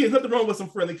 And again, nothing wrong with some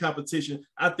friendly competition.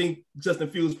 I think Justin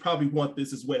Fields probably want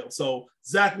this as well. So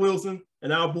Zach Wilson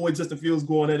and our boy Justin Fields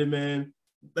going at it, man.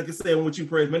 Like I said, what you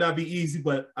praise may not be easy,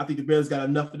 but I think the Bears got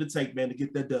enough for the tank, man, to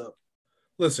get that dub.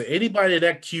 Listen, anybody in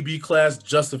that QB class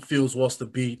Justin Fields wants to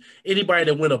beat, anybody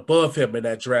that went above him in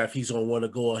that draft, he's going to want to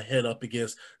go ahead up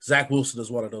against. Zach Wilson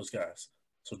is one of those guys.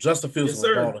 So Justin Fields is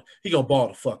going to ball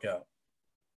the fuck out.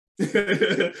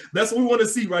 That's what we want to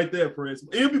see right there, Perez.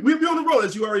 We'll be on the road,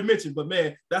 as you already mentioned, but,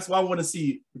 man, that's what I want to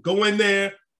see. Go in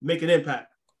there, make an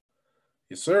impact.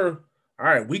 Yes, sir. All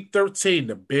right, week 13,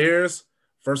 the Bears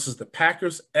versus the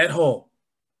Packers at home.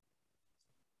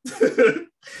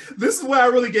 This is why I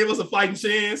really gave us a fighting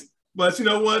chance. But you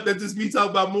know what? That's just me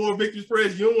talking about moral victories,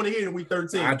 Perez. You don't want to hear it in week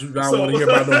 13. I do not want to hear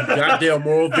about no goddamn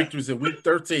moral victories in week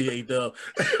 13, A-Dub.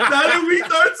 Not in week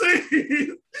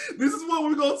 13. This is what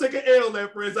we're going to take an L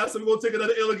at, Perez. I said we're going to take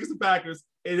another L against the Packers.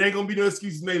 And there ain't going to be no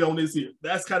excuses made on this here.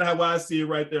 That's kind of how I see it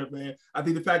right there, man. I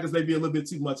think the Packers may be a little bit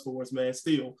too much for us, man,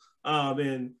 still.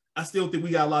 And I still think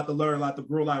we got a lot to learn, a lot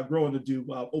of growing to do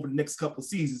over the next couple of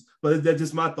seasons. But that's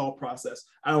just my thought process.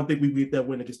 I don't think we get that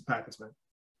win against the Packers, man.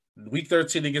 Week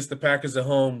 13 against the Packers at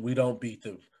home, we don't beat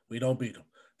them. We don't beat them.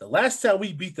 The last time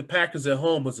we beat the Packers at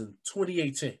home was in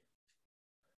 2018.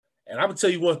 And I'm going to tell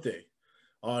you one thing,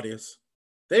 audience.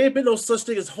 There ain't been no such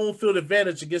thing as home field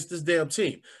advantage against this damn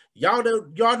team. Y'all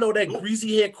know that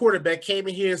greasy head quarterback came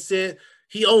in here and said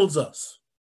he owns us.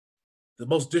 The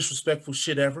most disrespectful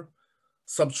shit ever.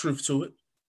 Some truth to it.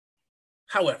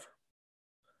 However,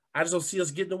 I just don't see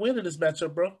us getting a win in this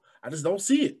matchup, bro. I just don't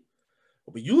see it.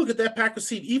 But when you look at that Packers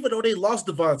team, even though they lost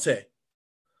Devontae,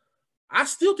 I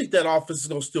still think that offense is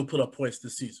going to still put up points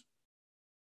this season.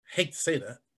 Hate to say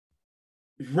that.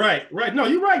 Right. No,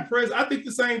 you're right, Prez. I think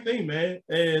the same thing, man.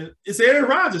 And it's Aaron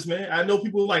Rodgers, man. I know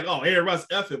people are like, oh, Aaron Rodgers,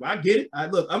 F him. I get it.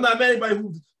 Look, I'm not mad at anybody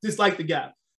who disliked the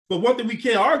guy. But one thing we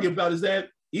can't argue about is that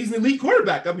he's an elite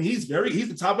quarterback. I mean, he's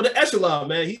the top of the echelon,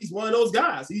 man. He's one of those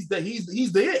guys. He's the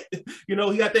it. He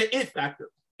got that it factor.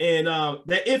 And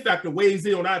that it factor weighs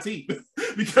in on our team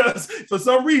because for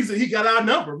some reason he got our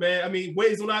number, man. I mean,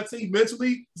 weighs on our team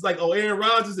mentally. It's like, oh, Aaron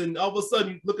Rodgers, and all of a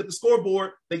sudden you look at the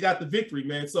scoreboard, they got the victory,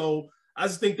 man. So I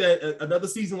just think that another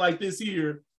season like this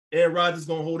here, Aaron Rodgers is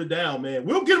going to hold it down, man.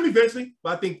 We'll get him eventually,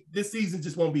 but I think this season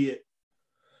just won't be it.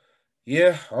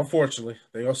 Yeah, unfortunately,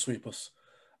 they're going to sweep us.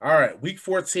 All right, week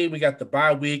 14, we got the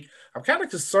bye week. I'm kind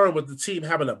of concerned with the team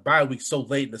having a bye week so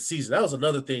late in the season. That was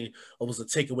another thing that was a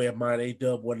takeaway of mine,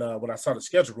 A-Dub, when I saw the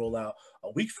schedule roll out. A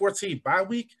week 14 bye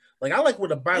week, like I like when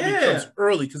the bye week comes Yeah.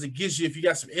 early because it gives you, if you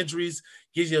got some injuries,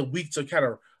 gives you a week to kind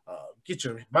of get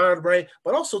your mind right.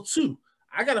 But also, too,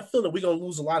 I got a feeling we're going to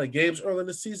lose a lot of games early in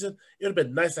the season. It would have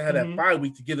been nice to have that Mhm. bye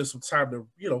week to give us some time to,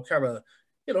 kind of,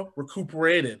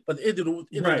 recuperate it. But at the end of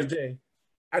the Right. day,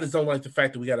 I just don't like the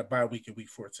fact that we got a bye week in week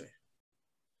 14.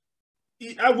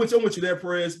 I'm with you there,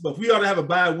 Perez. But if we ought to have a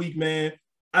bye week, man,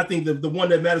 I think the one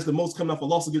that matters the most coming off a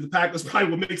loss against the Packers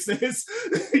probably would make sense.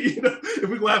 If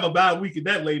we're gonna have a bye week in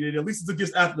that later, at least it's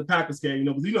against after the Packers game,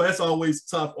 because that's always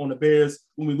tough on the Bears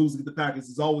when we lose against the Packers.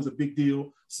 It's always a big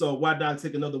deal. So why not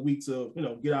take another week to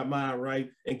get our mind right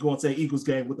and go into an Eagles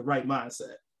game with the right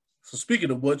mindset? So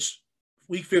speaking of which,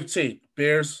 week 15,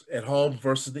 Bears at home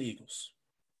versus the Eagles.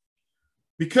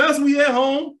 Because we at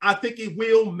home, I think it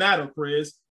will matter,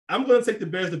 Perez. I'm going to take the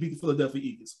Bears to beat the Philadelphia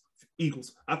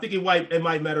Eagles. I think it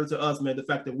might matter to us, man, the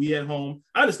fact that we at home.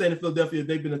 I understand in Philadelphia,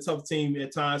 they've been a tough team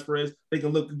at times, Perez. They can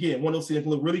look, again, one of those teams can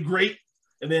look really great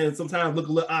and then sometimes look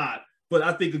a little odd. But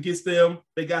I think against them,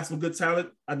 they got some good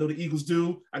talent. I know the Eagles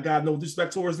do. I got no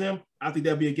disrespect towards them. I think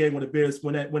that'll be a game where the Bears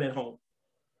win at home.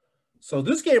 So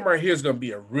this game right here is going to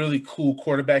be a really cool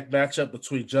quarterback matchup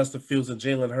between Justin Fields and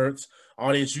Jalen Hurts.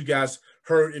 Audience, you guys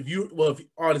heard, if you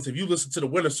listen to the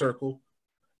Winner Circle,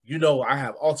 I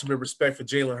have ultimate respect for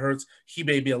Jalen Hurts. He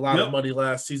made me a lot of money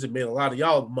last season, made a lot of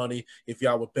y'all money if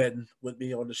y'all were betting with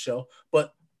me on the show.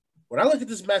 But when I look at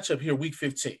this matchup here, week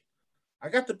 15, I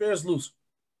got the Bears losing.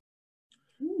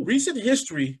 Recent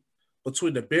history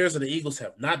between the Bears and the Eagles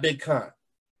have not been kind.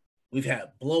 We've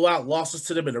had blowout losses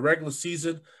to them in the regular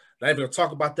season. Not even going to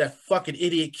talk about that fucking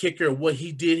idiot kicker and what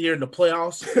he did here in the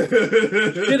playoffs.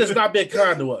 It has not been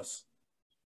kind to us.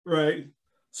 Right.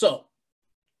 So,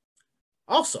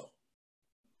 also,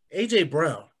 A.J.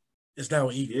 Brown is now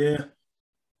an Eagle.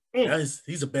 Yeah. Now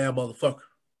he's a bad motherfucker.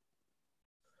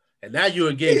 And now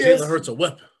you gave Jalen Hurts a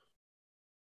weapon.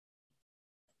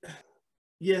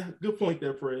 Yeah, good point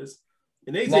there, Perez.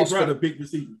 And A.J. Brown, a big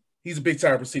receiver. He's a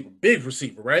big-time receiver. Big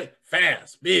receiver, right?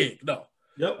 Fast, big. No.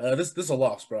 Yep. This is a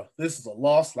loss, bro. This is a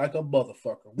loss like a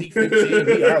motherfucker. Week 15,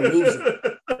 we are losing.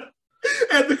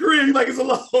 At the crib, like it's a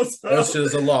loss. That shit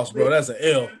is a loss, bro. That's an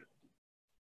L.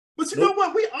 But you know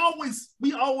what? We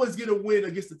always get a win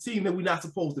against the team that we're not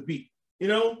supposed to beat.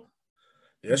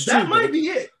 That's that true, might be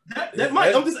it. That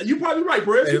might. You're probably right,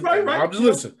 Perez. You're probably right. I'm just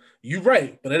listening. You're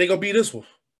right, but that ain't gonna be this one.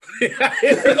 It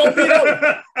ain't gonna be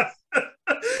that one.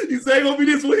 You say ain't gonna be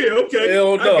this one here. Okay.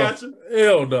 Hell no. I got you.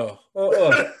 Hell no.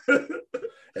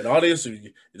 And audience,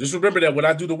 just remember that when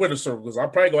I do the Winner Circle, because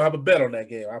I'm probably gonna have a bet on that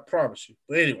game. I promise you.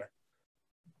 But anyway,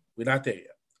 we're not there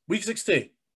yet. Week 16,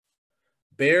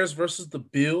 Bears versus the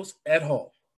Bills at home.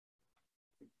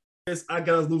 I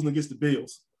got us losing against the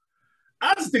Bills.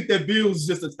 I just think that Bills is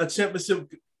just a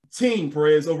championship team,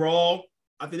 Perez, overall.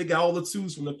 I think they got all the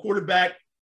twos from the quarterback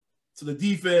to the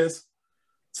defense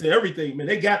to everything, man.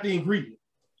 They got the ingredient.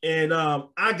 And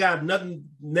I got nothing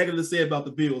negative to say about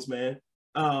the Bills, man.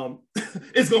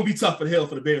 It's going to be tough for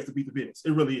the Bears to beat the Bills.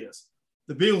 It really is.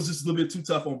 The Bills just a little bit too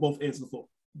tough on both ends of the floor,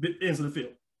 ends of the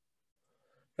field.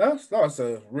 That's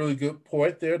a really good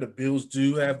point there. The Bills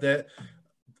do have that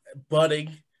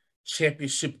budding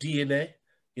championship DNA.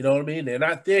 You know what I mean? They're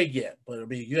not there yet. But, I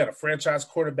mean, you got a franchise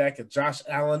quarterback and Josh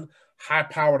Allen,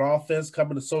 high-powered offense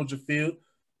coming to Soldier Field.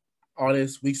 On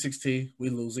this week 16, we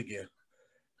lose again.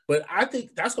 But I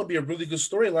think that's going to be a really good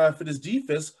storyline for this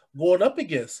defense going up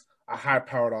against a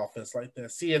high-powered offense like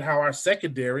that, seeing how our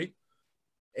secondary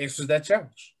answers that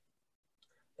challenge.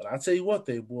 But I'll tell you one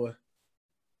thing, boy.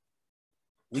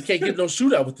 We can't get no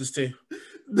shootout with this team.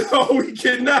 No, we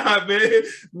cannot, man.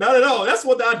 Not at all. That's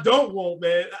what I don't want,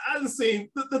 man. I haven't seen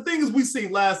the things we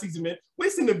seen last season, man.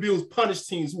 We've seen the Bills punish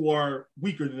teams who are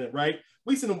weaker than them, right?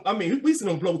 We seen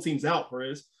them blow teams out,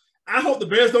 Perez. I hope the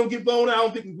Bears don't get blown out. I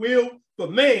don't think we will.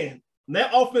 But, man, when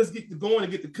that offense get to going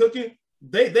and get to cooking,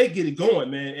 they get it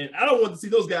going, man. And I don't want to see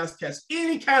those guys catch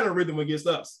any kind of rhythm against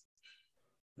us.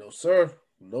 No, sir.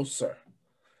 No, sir.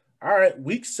 All right,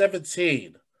 week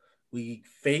 17, we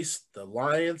face the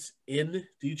Lions in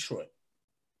Detroit.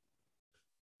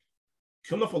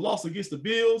 Coming off a loss against the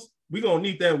Bills, we're going to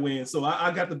need that win. So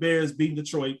I got the Bears beating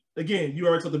Detroit. Again, you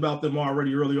already talked about them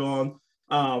already early on.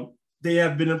 They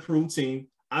have been an improved team.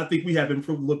 I think we have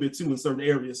improved a little bit, too, in certain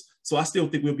areas. So I still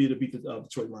think we'll be able to beat the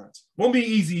Detroit Lions. Won't be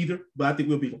easy either, but I think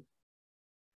we'll beat them.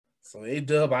 So,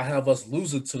 A-Dub, I have us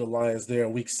losing to the Lions there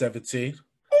in week 17.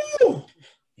 Ooh.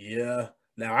 Yeah.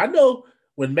 Now, I know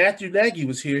when Matthew Nagy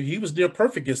was here, he was near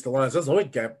perfect against the Lions. That's the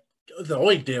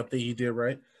only damn thing he did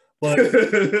right. But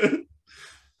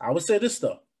I would say this,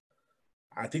 though.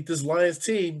 I think this Lions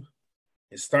team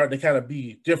is starting to kind of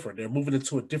be different. They're moving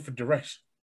into a different direction.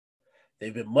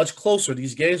 They've been much closer,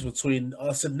 these games between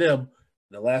us and them,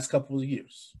 in the last couple of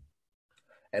years.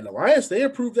 And the Lions, they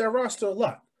improved their roster a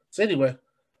lot. So anyway,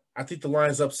 I think the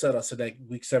Lions upset us in that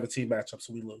Week 17 matchup,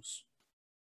 so we lose.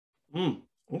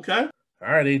 Okay.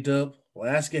 All right, A-Dub,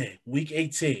 last game, Week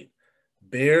 18.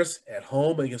 Bears at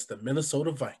home against the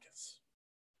Minnesota Vikings.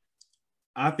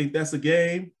 I think that's a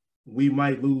game we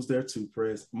might lose there too,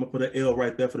 Prez. I'm going to put an L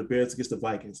right there for the Bears against the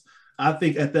Vikings. I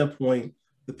think at that point,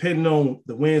 depending on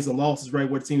the wins and losses, right,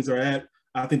 where teams are at,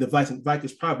 I think the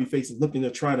Vikings probably looking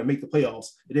at trying to make the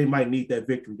playoffs, and they might need that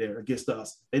victory there against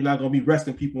us. They're not going to be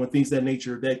resting people and things of that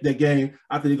nature. That game,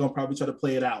 I think they're going to probably try to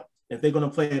play it out. If they're going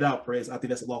to play it out, Prez, I think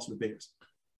that's a loss for the Bears.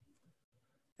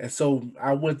 And so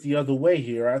I went the other way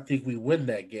here. I think we win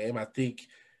that game. I think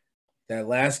that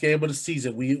last game of the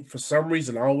season, we, for some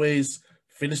reason, always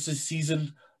finish the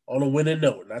season on a winning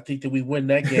note. And I think that we win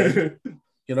that game.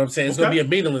 You know what I'm saying? It's going to be a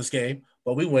meaningless game,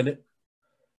 but we win it.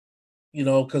 You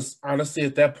know, because honestly,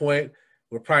 at that point,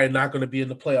 we're probably not going to be in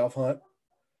the playoff hunt.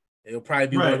 It'll probably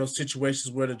be one of those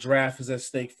situations where the draft is at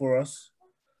stake for us.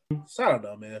 So I don't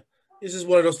know, man. It's just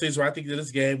one of those things where I think that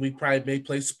this game, we probably may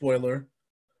play spoiler.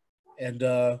 And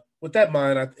with that in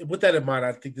mind,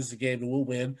 I think this is a game that we'll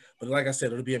win. But like I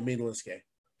said, it'll be a meaningless game.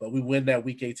 But we win that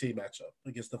Week 18 matchup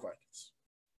against the Vikings.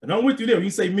 And I'm with you there. When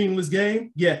you say meaningless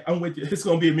game, yeah, I'm with you. It's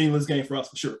going to be a meaningless game for us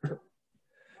for sure.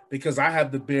 Because I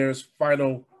have the Bears'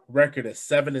 final record at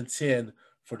 7-10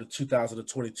 for the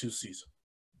 2022 season.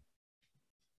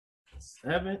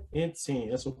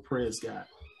 7-10. That's what Perez got.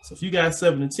 So if you got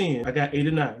 7-10, I got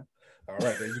 8-9. All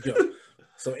right, there you go.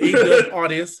 So A-Dub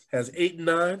audience has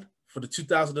 8-9 for the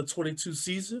 2022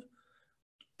 season.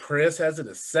 Perez has it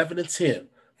at 7-10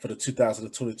 for the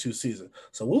 2022 season.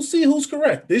 So we'll see who's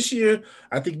correct. This year,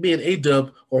 I think me and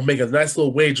A-Dub will make a nice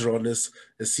little wager on this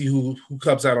and see who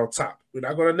comes out on top. We're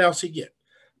not going to announce it yet,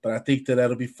 but I think that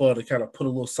that'll be fun to kind of put a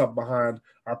little something behind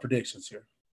our predictions here.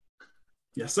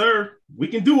 Yes, sir. We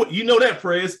can do it. You know that,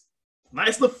 Perez.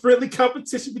 Nice little friendly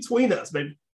competition between us,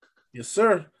 baby. Yes,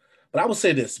 sir. But I will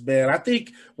say this, man. I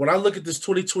think when I look at this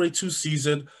 2022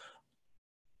 season,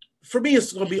 for me,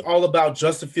 it's going to be all about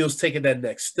Justin Fields taking that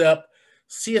next step,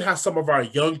 seeing how some of our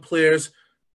young players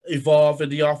evolve in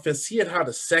the offense, seeing how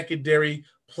the secondary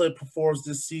play performs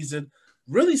this season,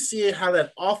 really seeing how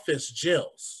that offense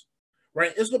gels,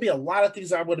 right? There's going to be a lot of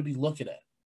things I'm going to be looking at.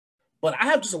 But I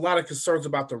have just a lot of concerns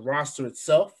about the roster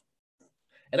itself.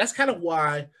 And that's kind of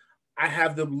why I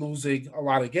have them losing a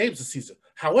lot of games this season.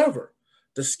 However,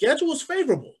 the schedule is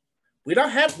favorable. We don't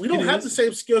have the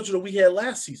same schedule that we had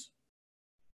last season.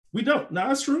 We don't. No,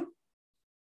 that's true.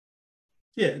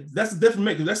 Yeah, that's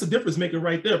the difference maker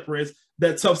right there, Perez.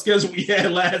 That tough schedule we had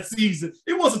last season.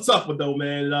 It was a tough one though,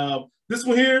 man. This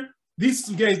one here, these are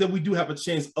some games that we do have a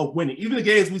chance of winning. Even the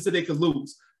games we said they could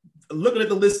lose. Looking at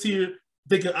the list here,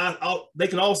 they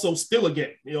can also steal a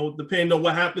game. You know, depending on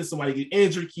what happens, somebody get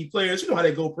injured, key players. You know how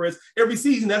they go, Perez. Every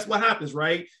season, that's what happens,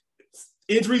 right?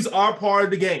 Injuries are part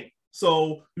of the game.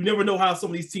 So you never know how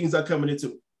some of these teams are coming into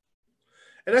it.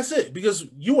 And that's it, because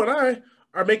you and I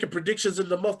are making predictions in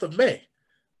the month of May.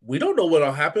 We don't know what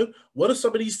will happen. What if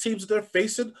some of these teams that they're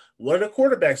facing, one of their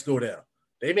quarterbacks go down?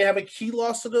 They may have a key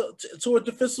loss to a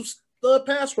defensive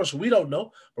pass rusher. We don't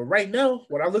know. But right now,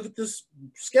 when I look at this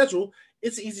schedule,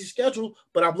 it's an easy schedule,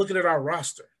 but I'm looking at our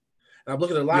roster. And I'm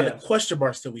looking at a lot of the question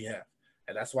marks that we have.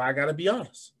 And that's why I got to be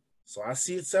honest. So I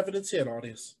see it 7-10,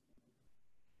 audience.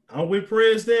 I'm with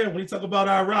Perez there when you talk about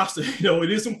our roster. You know,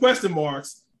 it is some question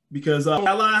marks because I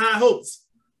got a lot of high hopes,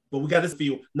 but we got this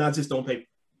field, not just on paper.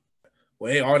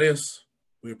 Well, hey, audience,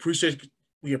 we appreciate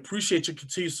your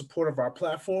continued support of our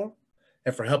platform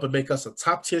and for helping make us a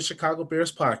top 10 Chicago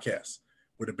Bears podcast.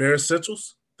 We're the Bears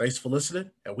Essentials. Thanks for listening,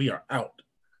 and we are out.